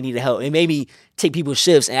they needed help. It made me take people's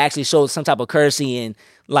shifts and actually show some type of courtesy and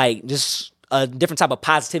like just a different type of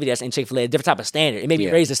positivity that's in Chick-fil-A, a different type of standard. It made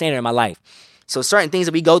me raise the standard in my life. So certain things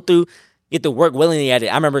that we go through, you have to work willingly at it.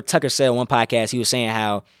 I remember Tucker said on one podcast, he was saying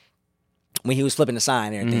how when he was flipping the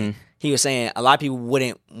sign and everything, he was saying a lot of people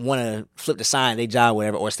wouldn't want to flip the sign, they job,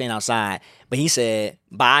 whatever, or stand outside. But he said,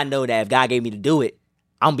 but I know that if God gave me to do it,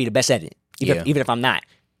 I'm going to be the best at it, even if I'm not.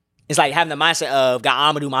 It's like having the mindset of, God,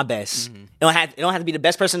 I'm going to do my best. It don't have to be the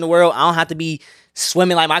best person in the world. I don't have to be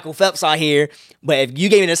swimming like Michael Phelps out here. But if you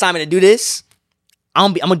gave me the assignment to do this,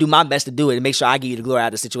 I'm going to do my best to do it and make sure I give you the glory out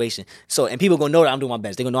of the situation. So, and people going to know that I'm doing my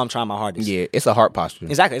best. They're going to know I'm trying my hardest. Yeah, it's a heart posture.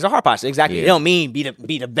 Exactly. It's a heart posture. Exactly. Yeah. It don't mean be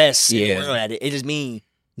the best in the world at it. It just mean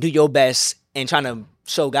do your best and trying to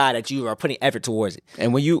show God that you are putting effort towards it.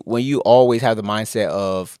 And when you always have the mindset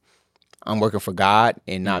of, I'm working for God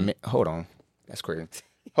and not me. Hold on. That's crazy.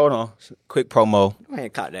 Hold on. Quick promo. Go ahead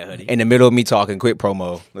and caught that hoodie. In the middle of me talking, quick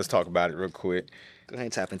promo. Let's talk about it real quick. Go ahead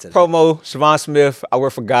and tap into that. Promo, Siobhan Smith, I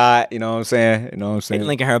work for God, you know what I'm saying?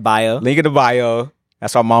 Link in her bio. Link in the bio.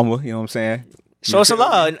 That's our mama, you know what I'm saying? Show us some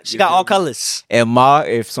love. She got all colors. And Ma,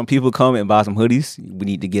 if some people come and buy some hoodies, we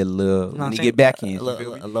need to get a little, we need to get back in. A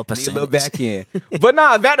little percentage. A little back in. But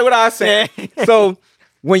nah, back to what I was saying. So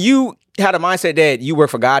when you had a mindset that you work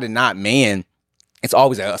for God and not man, it's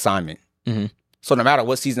always an assignment. Mm-hmm. So no matter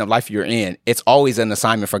what season of life you're in, it's always an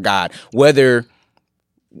assignment for God. Whether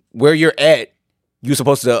where you're at, you're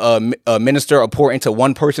supposed to minister or pour into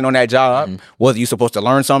one person on that job, whether you're supposed to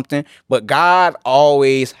learn something. But God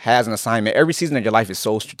always has an assignment. Every season of your life is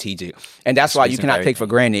so strategic. And that's why you cannot take for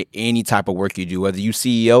granted any type of work you do, whether you're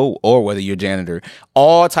CEO or whether you're janitor.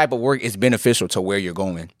 All type of work is beneficial to where you're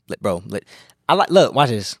going. Look, watch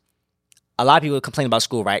this. A lot of people complain about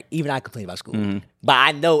school, right? Even I complain about school. But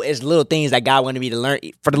I know it's little things that God wanted me to learn.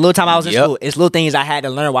 For the little time I was in school, it's little things I had to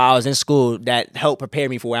learn while I was in school that helped prepare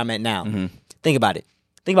me for where I'm at now. Think about it.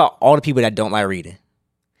 Think about all the people that don't like reading.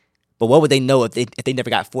 But what would they know if they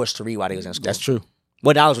never got forced to read while they was in school? That's true.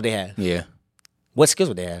 What knowledge would they have? Yeah. What skills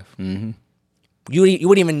would they have? You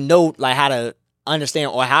wouldn't even know like how to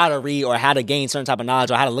understand or how to read or how to gain certain type of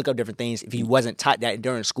knowledge or how to look up different things if you wasn't taught that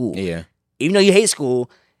during school. Yeah. Even though you hate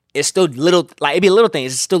school, it's still little, like it'd be little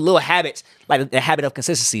things. It's still little habits, like the habit of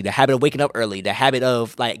consistency, the habit of waking up early, the habit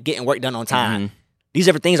of like getting work done on time. These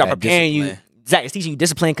different things are preparing you. Exactly. It's teaching you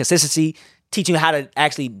discipline, consistency, teaching you how to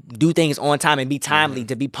actually do things on time and be timely,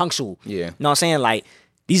 to be punctual. Yeah. You know what I'm saying? Like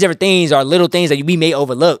these different things are little things that we may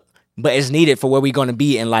overlook, but it's needed for where we're going to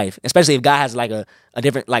be in life. Especially if God has like a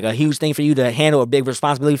different, like a huge thing for you to handle, a big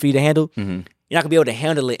responsibility for you to handle. You're not gonna be able to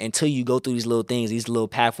handle it until you go through these little things, these little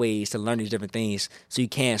pathways to learn these different things so you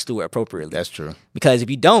can steward appropriately. That's true. Because if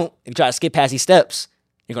you don't, if you try to skip past these steps,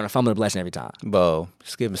 you're gonna fumble the blessing every time. Bro,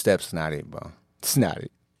 skipping steps is not it, bro. It's not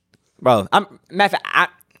it. Bro, matter of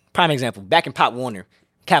fact, prime example, back in Pop Warner,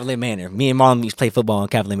 Cavalier Manor, me and Marlon used to play football in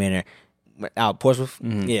Cavalier Manor out Portsmouth.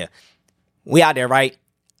 Yeah. We out there, right?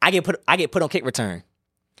 I get put on kick return.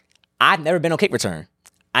 I've never been on kick return.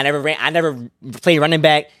 I never played running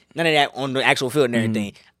back, none of that on the actual field and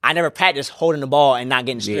everything. I never practiced holding the ball and not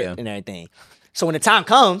getting stripped and everything. So when the time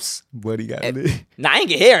comes, What do you got? I ain't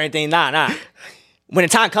get hit or anything. Nah. When the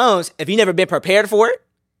time comes, if you never been prepared for it,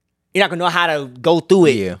 you're not gonna know how to go through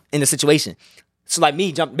it in the situation. So like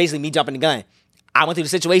me jumping the gun. I went through the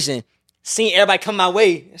situation, seeing everybody come my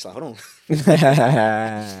way. It's like, hold on.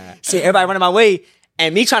 Seeing everybody running my way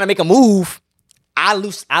and me trying to make a move, I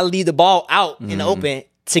leave the ball out in the open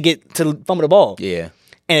to fumble the ball. Yeah.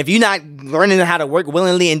 And if you're not learning how to work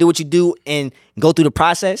willingly and do what you do and go through the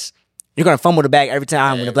process, you're gonna fumble the bag every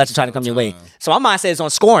time when the blessing trying to come your way. So my mindset is on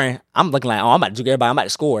scoring. I'm looking like, oh, I'm about to juke everybody. I'm about to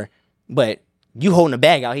score. But you holding the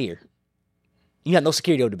bag out here. You have no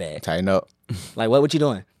security over the bag. Tighten up. Like, what you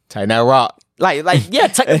doing? Tighten that rock. Like, yeah,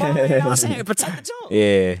 tuck the ball. You know what I'm saying? Protect the jump.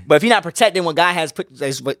 Yeah. But if you're not protecting what God has put,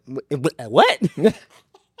 what?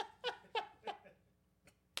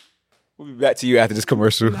 We'll be back to you after this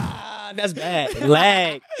commercial. That's bad.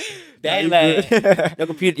 Lag. Bad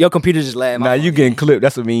lag. Your computer just lag. Nah, you getting clipped.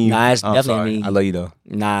 That's what I mean. Nah, it's I'm definitely sorry. me. I love you though.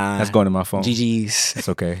 Nah. That's going to my phone. GG's. It's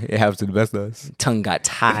okay. It happens to the best of us. Tongue got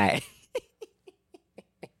tied.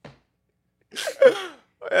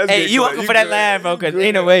 That's Hey, good. you welcome for that laugh, bro, because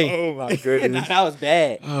ain't no way. Oh my goodness. That was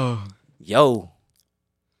bad. Oh. Yo.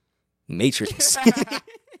 Matrix.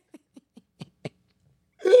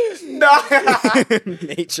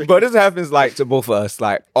 Nature. But this happens like to both of us,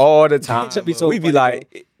 like all the time. Should be so We be funny,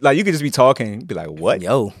 like you could just be talking, be like, what?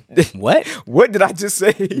 Yo, what? What did I just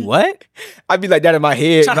say? What? I'd be like that in my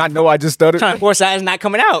head, and I know I just stuttered. Trying to force that is not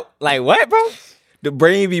coming out. Like what, bro? The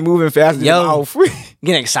brain be moving faster than Yo. the mouth.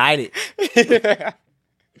 Getting excited.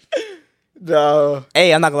 Nah,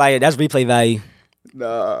 Hey, I'm not gonna lie, that's replay value.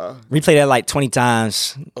 nah. Replay that like 20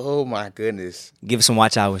 times. Oh my goodness. Give it some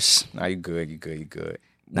watch hours. Nah, you good. You good. You good.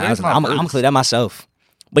 Nah, Where's my I'm verse? clear that myself.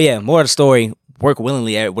 But yeah, more of the story. Work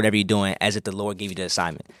willingly at whatever you're doing, as if the Lord gave you the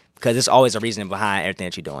assignment, because there's always a reason behind everything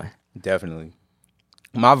that you're doing. Definitely.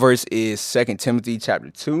 My verse is 2 Timothy chapter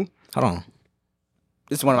 2. Hold on.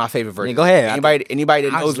 This is one of my favorite verses. Yeah, go ahead. Anybody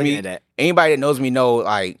that I was knows looking me, at that. anybody that knows me know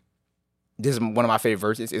like this is one of my favorite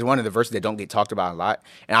verses. It's one of the verses that don't get talked about a lot.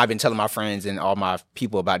 And I've been telling my friends and all my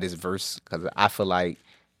people about this verse because I feel like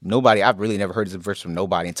I've really never heard this verse from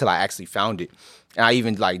nobody until I actually found it. And I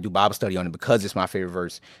even like do Bible study on it because it's my favorite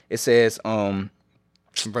verse. It says,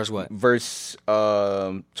 Verse what? verse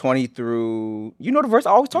 20 through, you know the verse, I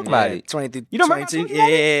always talk about it. 20 through You know remember 22? I told you about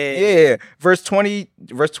it? Yeah. Yeah. Verse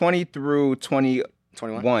 20 through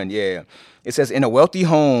 21. Yeah. It says, in a wealthy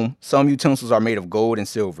home, some utensils are made of gold and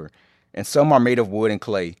silver, and some are made of wood and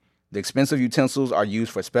clay. The expensive utensils are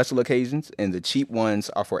used for special occasions, and the cheap ones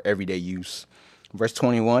are for everyday use. Verse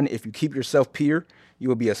 21, if you keep yourself pure, you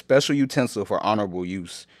will be a special utensil for honorable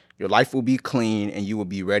use. Your life will be clean, and you will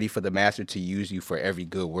be ready for the master to use you for every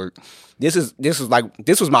good work. This was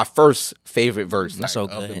my first favorite verse That's so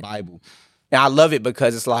of the good. Bible. And I love it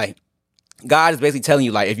because it's like, God is basically telling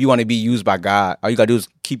you, like, if you want to be used by God, all you got to do is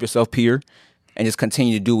keep yourself pure and just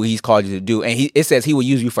continue to do what he's called you to do. And it says he will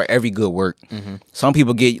use you for every good work. Mm-hmm. Some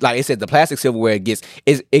people get, like it said, the plastic silverware gets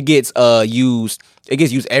used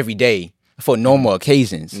every day for normal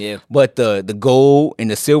occasions. Yeah. But the gold and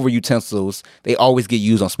the silver utensils, they always get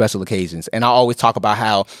used on special occasions. And I always talk about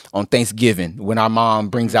how on Thanksgiving, when our mom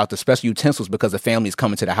brings out the special utensils because the family is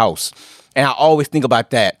coming to the house. And I always think about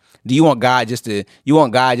that. Do you want God just to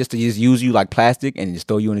just use you like plastic and just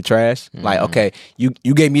throw you in the trash? Mm-hmm. Like, okay, you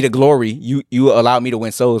gave me the glory. You allowed me to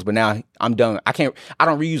win souls, but now I'm done. I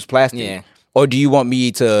don't reuse plastic. Yeah. Or do you want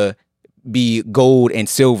me to be gold and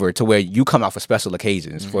silver to where you come out for special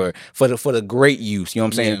occasions, for the great use? You know what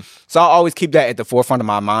I'm saying? Yeah. So I always keep that at the forefront of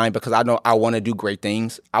my mind because I know I want to do great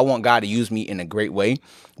things. I want God to use me in a great way,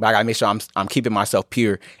 but I gotta make sure I'm keeping myself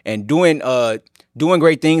pure and doing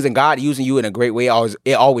great things, and God using you in a great way.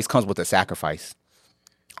 It always comes with a sacrifice.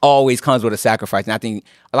 Always comes with a sacrifice, and I think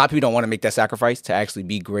a lot of people don't want to make that sacrifice to actually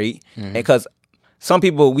be great, because some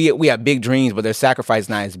people we have big dreams, but their sacrifice is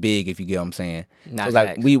not as big. If you get what I'm saying, Not so like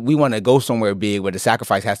facts. we want to go somewhere big, but the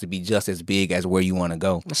sacrifice has to be just as big as where you want to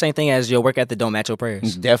go. The same thing as your work ethic don't match your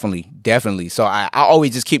prayers. Definitely. So I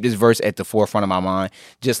always just keep this verse at the forefront of my mind,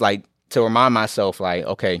 just like to remind myself, like,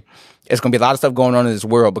 okay, it's gonna be a lot of stuff going on in this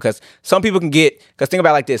world, because some people think about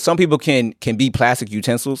it like this: some people can be plastic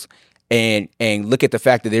utensils and look at the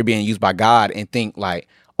fact that they're being used by God and think like,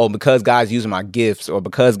 oh, because God's using my gifts, or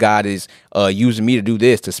because God is using me to do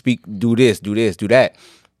this, to speak, do this, do that.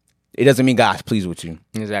 It doesn't mean God's pleased with you.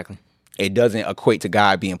 Exactly. It doesn't equate to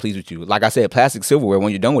God being pleased with you. Like I said, plastic silverware,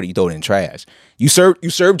 when you're done with it, you throw it in the trash. You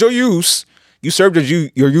served your use. You served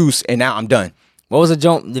your use, and now I'm done. What was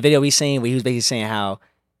the video we seen where he was basically saying how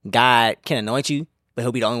God can anoint you, but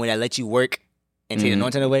he'll be the only one that lets you work and take the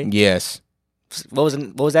anointing away? Yes. What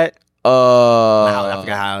was that? I I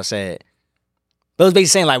forgot how I said it. But it was basically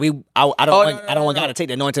saying like I don't want God to take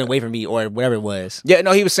the anointing away from me, or whatever it was. Yeah,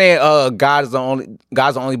 no, he was saying God's the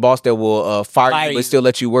only boss that will fire you but still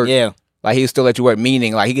let you work. Yeah. Like he'll still let you work,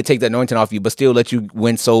 meaning like he could take the anointing off you but still let you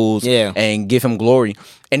win souls, Yeah. and give him glory.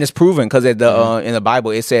 And it's proven because in the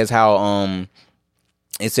Bible it says how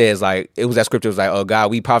it says, like, it was that scripture, it was like, oh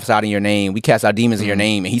God, we prophesied in your name, we cast out demons in your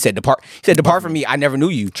name, and he said depart from me, I never knew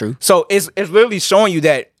you. True. So it's literally showing you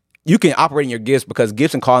that you can operate in your gifts, because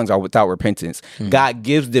gifts and callings are without repentance. God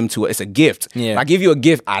gives them to us. It's a gift. Yeah. If I give you a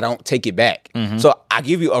gift, I don't take it back. So I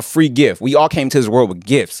give you a free gift. We all came to this world with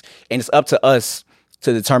gifts, and it's up to us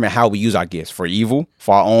to determine how we use our gifts, for evil,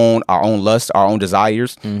 for our own lust, our own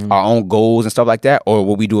desires, our own goals and stuff like that, or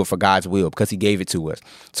will we do it for God's will because he gave it to us?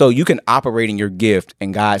 So you can operate in your gift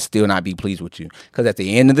and God still not be pleased with you, because at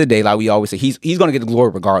the end of the day, like we always say, he's going to get the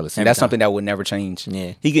glory regardless, and that's something that will never change.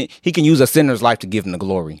 Yeah. He can use a sinner's life to give him the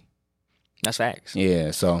glory. That's facts. Yeah,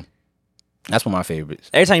 so that's one of my favorites.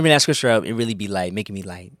 Every time you bring that scripture up, it really be like making me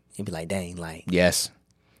like, it'd be like, dang, like. Yes.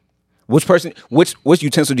 Which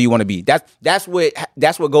utensil do you want to be? That's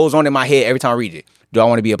what goes on in my head every time I read it. Do I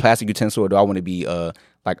want to be a plastic utensil, or do I want to be I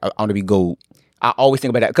want to be gold? I always think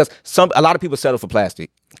about that, because a lot of people settle for plastic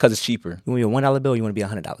Because it's cheaper. You want your $1 bill, or you want to be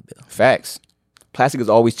 $100 bill? Facts. Plastic is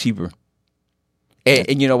always cheaper.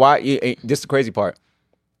 And you know why? This is the crazy part.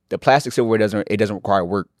 The plastic silverware doesn't require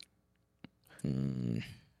work. You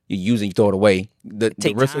use it, you throw it away.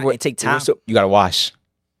 It take time. You gotta wash.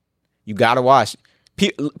 You gotta wash.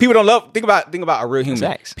 People don't love. Think about a real human.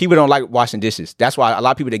 Facts. People don't like washing dishes. That's why a lot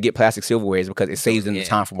of people that get plastic silverware is because it saves them the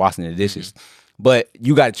time from washing the dishes. But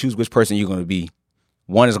you got to choose which person you're going to be.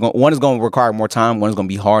 One is going to require more time. One is going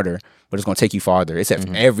to be harder, but it's going to take you farther. It's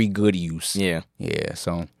at every good use. Yeah.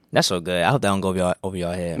 So that's so good. I hope that don't go over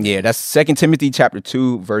your head. Yeah, that's 2 Timothy chapter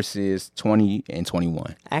 2 verses 20 and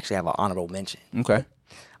 21. I actually have an honorable mention. Okay.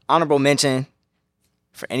 Honorable mention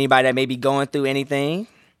for anybody that may be going through anything.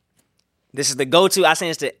 This is the go-to. I say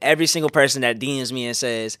this to every single person that DMs me and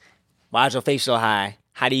says, "Why is your faith so high?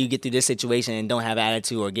 How do you get through this situation and don't have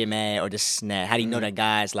attitude or get mad or this and that? How do you know that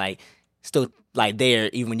God's like still like there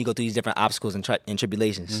even when you go through these different obstacles and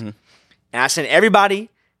tribulations?" And I send everybody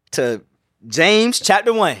to James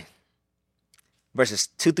chapter 1, verses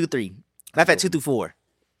 2 through 3. Matter of fact, 2 through 4.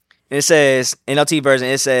 And it says, NLT version,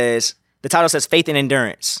 it says, the title says faith and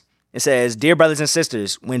endurance. It says, "Dear brothers and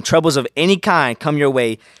sisters, when troubles of any kind come your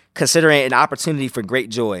way, consider it an opportunity for great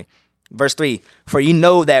joy." Verse 3, "For you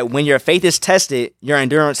know that when your faith is tested, your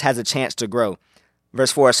endurance has a chance to grow."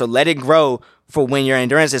 Verse 4, "So let it grow, for when your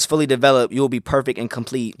endurance is fully developed, you will be perfect and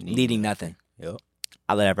complete, needing nothing." Yep.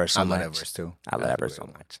 I love that verse so much. I love that verse too. I love that verse so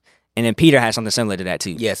much. And then Peter has something similar to that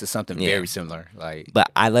too. Yes, it's something very similar.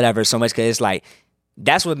 But I love that verse so much because it's like,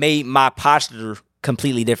 that's what made my posture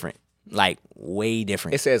completely different. Like, way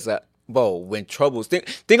different. It says, when troubles,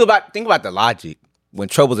 think about the logic. When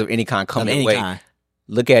troubles of any kind come your way,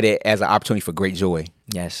 look at it as an opportunity for great joy.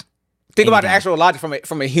 Yes. Think about the actual logic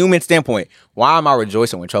from a human standpoint. Why am I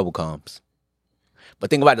rejoicing when trouble comes? But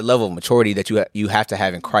think about the level of maturity that you have to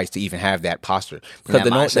have in Christ to even have that posture.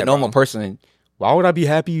 Because the normal person, why would I be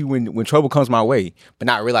happy when trouble comes my way? But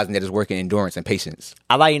not realizing that it's working endurance and patience.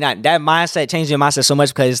 I like you not. That mindset changed your mindset so much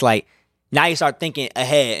because it's like, now you start thinking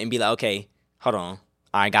ahead and be like, okay, hold on.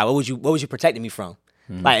 All right, God, what was you protecting me from?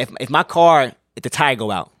 Like, if my car, if the tire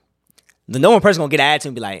go out, the normal person gonna get an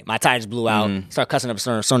attitude and be like, my tire just blew out, start cussing up,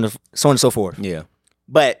 so on and so forth. Yeah.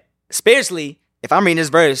 But spiritually, if I'm reading this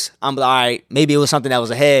verse, I'm like, all right, maybe it was something that was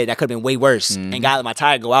ahead that could have been way worse, and God let my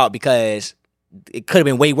tire go out because it could have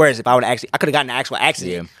been way worse if I could have gotten an actual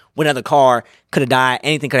accident with another car, could have died,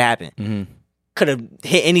 anything could have happened, could have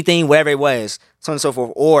hit anything, whatever it was, so on and so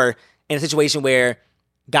forth. Or in a situation where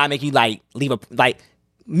God make you like leave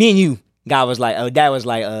me and you. God was like, Dad was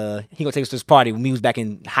like, he gonna take us to this party when we was back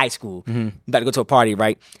in high school. We about to go to a party,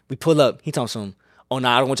 right? We pull up. He told some, "Oh no,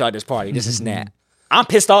 I don't want y'all at this party. This is that." I'm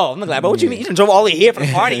pissed off. I'm like, bro, what you mean? You done drove all the way here for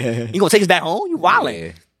the party. You gonna take us back home? You wildin'.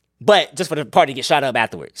 Yeah. But just for the party to get shot up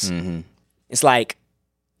afterwards. It's like,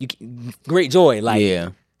 great joy.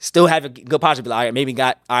 Like, still have a good posture. Be like, all right, maybe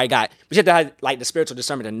God, all right, God. But you have to have like the spiritual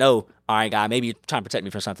discernment to know, all right, God, maybe you're trying to protect me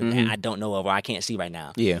from something that I don't know of or I can't see right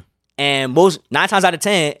now. Yeah. And 9 times out of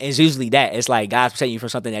 10, it's usually that. It's like God's protecting you from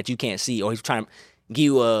something that you can't see, or he's trying to give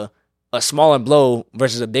you a smaller blow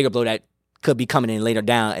versus a bigger blow that could be coming in later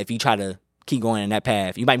down if you try to keep going in that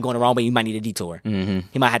path. You might be going the wrong way, you might need a detour.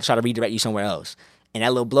 He might have to try to redirect you somewhere else. And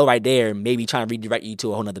that little blow right there may be trying to redirect you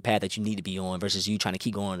to a whole nother path that you need to be on versus you trying to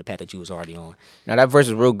keep going on the path that you was already on. Now, that verse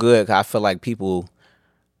is real good because I feel like people,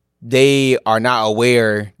 they are not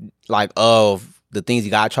aware like of the things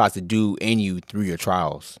God tries to do in you through your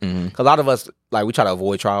trials. Because a lot of us, like, we try to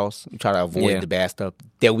avoid trials. We try to avoid the bad stuff.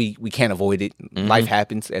 That we can't avoid it. Life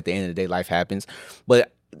happens. At the end of the day, life happens.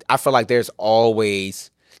 But I feel like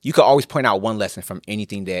you could always point out one lesson from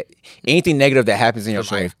anything negative that happens in your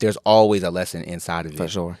life. There's always a lesson inside of it. For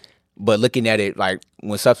sure. But looking at it, like,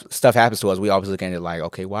 when stuff happens to us, we always look at it like,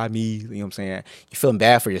 okay, why me? You know what I'm saying? You're feeling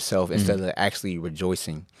bad for yourself instead of actually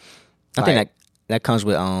rejoicing. I think that comes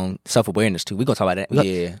with self-awareness too. We're going to talk about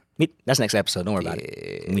that. That's next episode. Don't worry about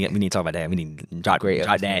it. We need to talk about that. We need to drop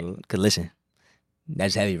that. Because listen,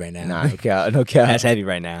 that's heavy right now. Nah, no cap. That's heavy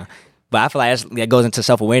right now. But I feel like that goes into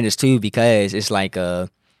self-awareness too, because it's like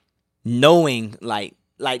knowing, like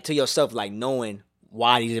to yourself, like knowing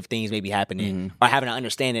why these different things may be happening, or having an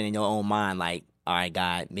understanding in your own mind, like, all right,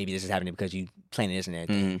 God, maybe this is happening because you planning this and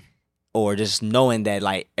everything. Or just knowing that,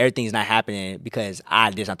 like, everything's not happening because I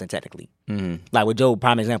did something technically. Like with Job,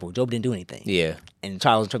 prime example, Job didn't do anything. Yeah. And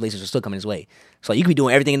trials and tribulations are still coming his way. So you could be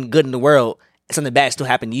doing everything good in the world, and something bad still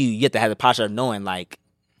happened to you. You have to have the posture of knowing, like,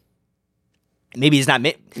 maybe it's not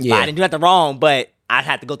meant. Yeah. I didn't do nothing wrong, but I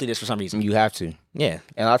had to go through this for some reason. You have to. Yeah.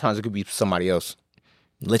 And a lot of times it could be somebody else.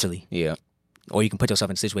 Literally. Yeah. Or you can put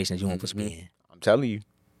yourself in situations you won't put to be in. I'm telling you.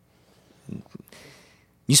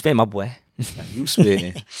 You spent, my boy. You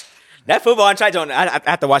spitting. That football and track joint, I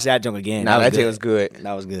have to watch that joint again. Nah, that good. was good.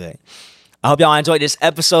 That was good. I hope y'all enjoyed this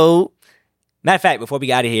episode. Matter of fact, before we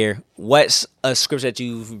get out of here, what's a scripture that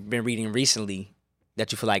you've been reading recently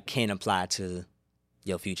that you feel like can apply to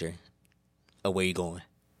your future or where you going?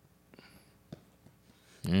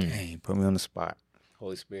 Dang, put me on the spot.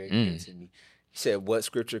 Holy Spirit, give it to me. You said what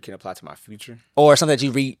scripture can apply to my future? Or something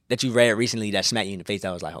that you read recently that smacked you in the face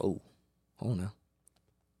that was like, oh no.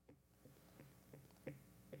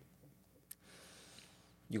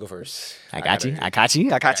 You go first. I got you.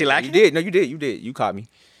 Like You did. No, you did. You did. You caught me.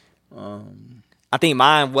 I think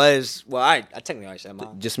mine was, well, I technically already said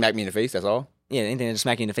mine. Just smack me in the face. That's all. Yeah, anything that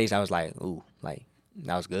smacked you in the face, I was like, ooh, like,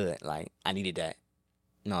 that was good. Like, I needed that.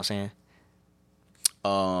 You know what I'm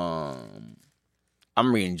saying?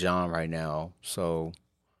 I'm reading John right now, so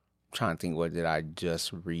I'm trying to think. What did I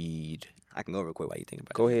just read? I can go real quick while you think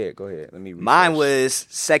about Go ahead. Let me read. Mine was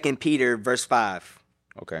 2 Peter verse 5.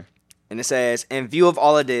 Okay. And it says, in view of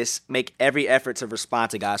all of this, make every effort to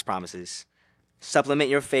respond to God's promises. Supplement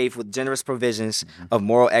your faith with generous provisions of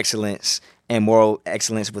moral excellence, and moral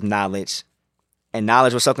excellence with knowledge, and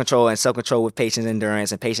knowledge with self-control, and self-control with patient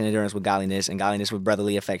endurance, and patient endurance with godliness, and godliness with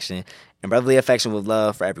brotherly affection, and brotherly affection with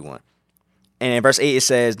love for everyone. And in verse 8 it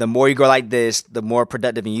says, the more you grow like this, the more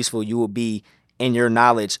productive and useful you will be in your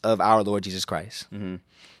knowledge of our Lord Jesus Christ. And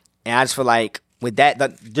I just feel like with that,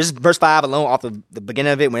 just verse 5 alone, off the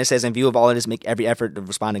beginning of it, when it says, in view of all of this, make every effort to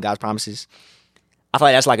respond to God's promises, I feel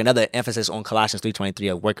like that's like another emphasis on Colossians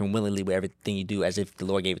 3:23 of working willingly with everything you do as if the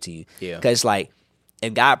Lord gave it to you. Yeah. Because it's like,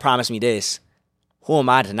 if God promised me this, who am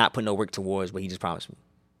I to not put no work towards what he just promised me?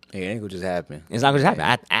 Yeah, it ain't gonna just happen. It's not going to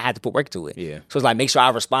happen. I had to put work to it. Yeah. So it's like, make sure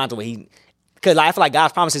I respond to what he... Because like, I feel like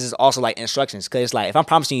God's promises is also like instructions. Because it's like, if I'm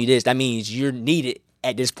promising you this, that means you're needed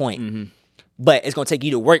at this point. But it's going to take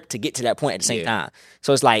you to work to get to that point at the same time.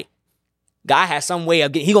 So it's like, God has some way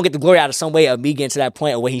of he gonna get the glory out of some way of me getting to that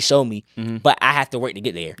point of what he showed me, but I have to work to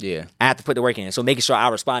get there. Yeah. I have to put the work in. So making sure I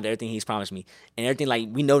respond to everything he's promised me. And everything, like,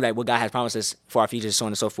 we know that what God has promised us for our future, so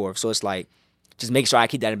on and so forth. So it's like, just make sure I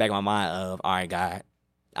keep that in the back of my mind of, all right, God,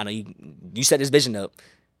 I know you set this vision up.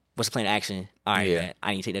 What's the plan of action? All right, man,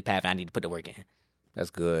 I need to take that path and I need to put the work in. That's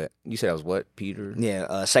good. You said that was what, Peter?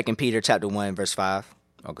 Yeah, 2 Peter chapter 1, verse 5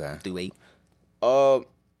 Okay. through 8.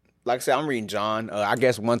 Like I said, I'm reading John. I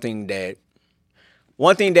guess one thing that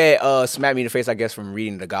smacked me in the face, I guess, from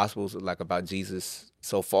reading the Gospels, like about Jesus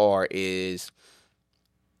so far, is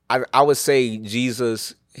I would say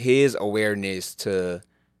Jesus, his awareness to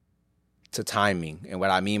timing, and what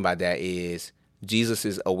I mean by that is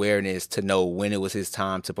Jesus' awareness to know when it was his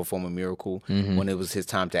time to perform a miracle, when it was his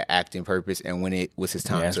time to act in purpose, and when it was his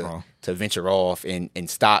time to venture off and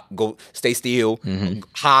stop, go, stay still,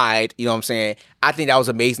 hide. You know what I'm saying? I think that was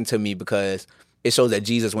amazing to me because it shows that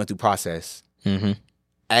Jesus went through process.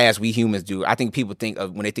 As we humans do. I think people think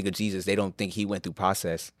of, when they think of Jesus, they don't think he went through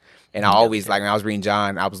process. And I always, like, when I was reading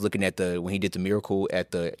John, I was looking at when he did the miracle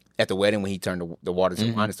at the wedding, when he turned the water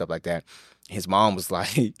to wine and stuff like that. His mom was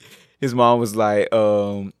like,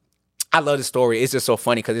 I love the story. It's just so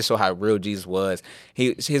funny because it shows how real Jesus was.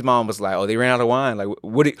 His mom was like, oh, they ran out of wine. Like,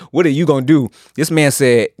 what are you going to do? This man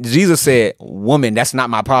said, Jesus said, woman, that's not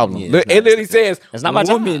my problem. Yeah, it literally says, that's not my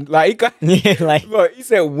woman. time. Like, like, he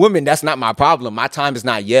said, woman, that's not my problem. My time is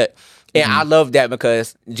not yet. And I love that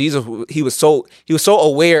because Jesus, he was so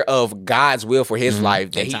aware of God's will for his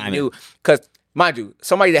life that he knew. Because, mind you,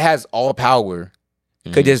 somebody that has all power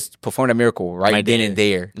could just perform a miracle right then and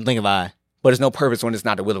there. Think about it. But there's no purpose when it's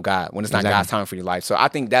not the will of God, when it's not God's time for your life. So I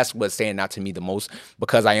think that's what's standing out to me the most,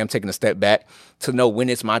 because I am taking a step back to know when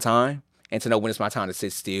it's my time and to know when it's my time to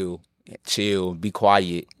sit still, chill, be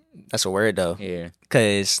quiet. That's a word, though. Yeah.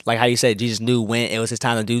 Because, like how you said, Jesus knew when it was his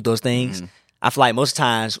time to do those things. I feel like most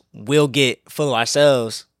times we'll get full of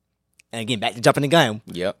ourselves, and again, back to jumping the gun.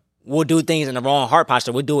 Yep. We'll do things in the wrong heart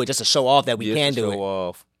posture. We'll do it just to show off that we can do it.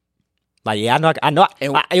 Off. Like, yeah, I know,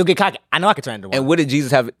 you'll get cocky. I know I can turn it around. And what did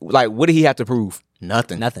Jesus have? Like, what did he have to prove?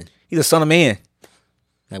 Nothing. He's a son of man.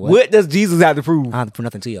 Like, what does Jesus have to prove? I don't have to prove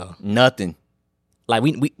nothing to y'all. Nothing. Like,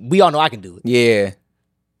 we all know I can do it. Yeah.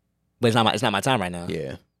 But it's not my time right now.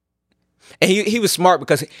 Yeah. And he was smart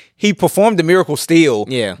because he performed the miracle still.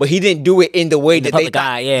 Yeah. But he didn't do it in the way that they thought.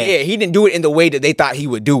 Eye, yeah. Yeah, he didn't do it in the way that they thought he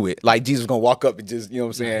would do it. Like Jesus was gonna walk up and just, you know what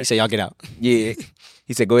I'm saying? He said, y'all get out. Yeah.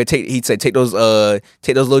 He said, go ahead, take those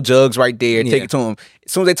little jugs right there, take it to him.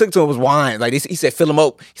 As soon as they took it to him, it was wine. Like he said, fill them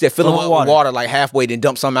up. He said, fill them up with water like halfway, then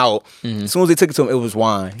dump some out. As soon as they took it to him, it was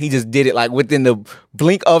wine. He just did it like within the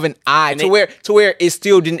blink of an eye to where it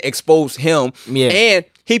still didn't expose him. Yeah. And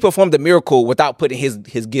he performed the miracle without putting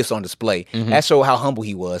his gifts on display. That showed how humble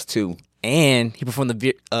he was too. and he performed the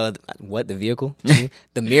vehicle,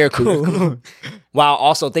 the miracle, while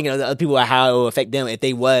also thinking of the other people and how it would affect them if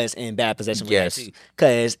they was in bad possession. Yes,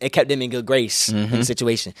 because it kept them in good grace in the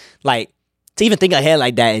situation. Like to even think ahead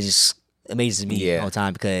like that is just amazes me all the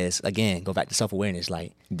time. Because again, go back to self-awareness.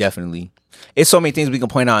 Like definitely, it's so many things we can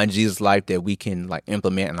point out in Jesus' life that we can like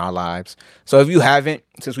implement in our lives. So if you haven't,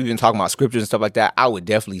 since we've been talking about scriptures and stuff like that, I would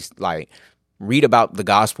definitely like read about the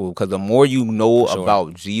gospel, because the more you know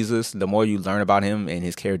about Jesus, the more you learn about him and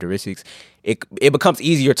his characteristics, it becomes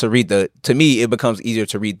easier to read it becomes easier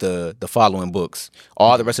to read the following books.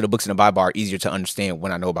 All the rest of the books in the Bible are easier to understand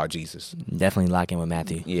when I know about Jesus. Definitely lock in with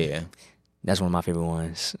Matthew. Yeah. That's one of my favorite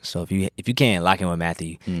ones. So if you can, lock in with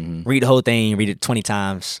Matthew. Read the whole thing, read it 20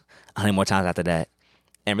 times, 100 more times after that.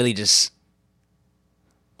 And really just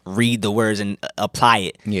read the words and apply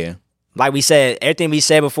it. Yeah. Like we said, everything we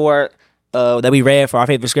said before that we read for our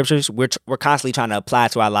favorite scriptures, we're constantly trying to apply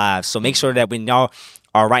to our lives. So make sure that when y'all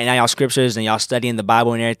are writing out y'all scriptures and y'all studying the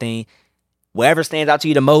Bible and everything, whatever stands out to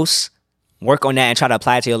you the most, work on that and try to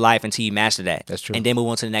apply it to your life until you master that. That's true. And then move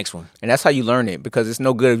on to the next one. And that's how you learn it, because it's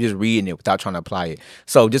no good of just reading it without trying to apply it.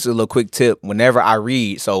 So just a little quick tip, whenever I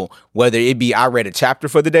read, so whether it be I read a chapter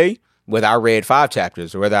for the day, whether I read 5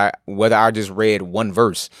 chapters, or whether I just read one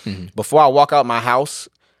verse, before I walk out my house,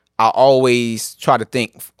 I always try to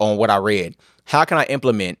think on what I read. How can I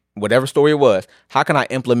implement whatever story it was? How can I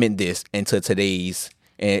implement this into today's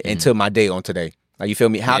into my day on today? Like, you feel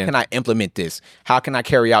me? How can I implement this? How can I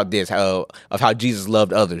carry out this of how Jesus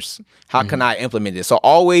loved others? How can I implement this? So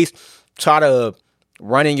always try to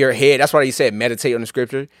run in your head. That's why you said meditate on the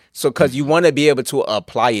scripture. So because you want to be able to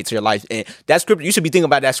apply it to your life. And that scripture, you should be thinking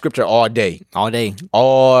about that scripture all day.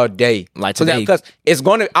 All day. Like today. Because it's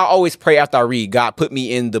going to, I always pray after I read, God, put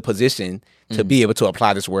me in the position to be able to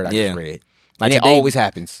apply this word I just read. Like, and it always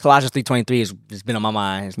happens. Colossians 3:23 has been on my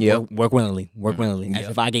mind. Work willingly. Work willingly. As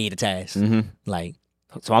if I gave you the task. Like,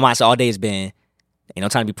 so my mindset all day has been, ain't no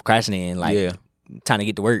time to be procrastinating. Like, time to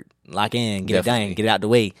get to work, lock in, get it done, get it out the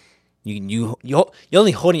way. You're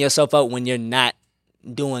only holding yourself up when you're not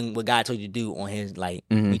doing what God told you to do on his, like,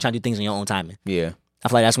 you trying to do things on your own timing. Yeah. I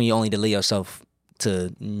feel like that's when you only delay yourself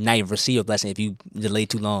to not even receive a blessing if you delay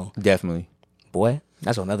too long. Definitely. Boy,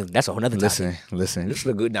 that's a whole nother topic. Listen. This is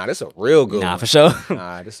a good, this is a real good one. For sure.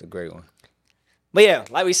 This is a great one. But yeah,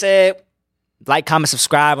 like we said, like, comment,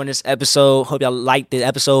 subscribe on this episode. Hope y'all liked the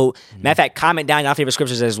episode. Matter of fact, comment down y'all favorite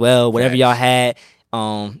scriptures as well. Whatever y'all had.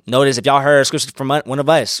 Notice if y'all heard scriptures from one of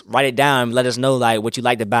us, write it down. Let us know like what you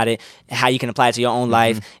liked about it, how you can apply it to your own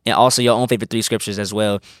life, and also your own favorite 3 scriptures as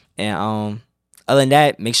well. And other than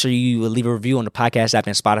that, make sure you leave a review on the podcast app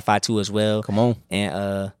and Spotify too as well. Come on.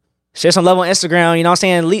 And share some love on Instagram. You know what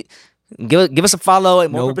I'm saying? Give us a follow at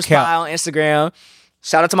More Purpose Pie on Instagram.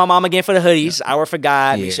 Shout out to my mom again for the hoodies. Our for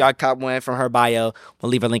God. Make sure y'all cop one from her bio. We'll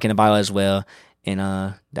leave a link in the bio as well.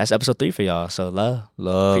 And that's episode 3 for y'all. So love.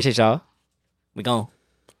 Love. Appreciate y'all. We gone.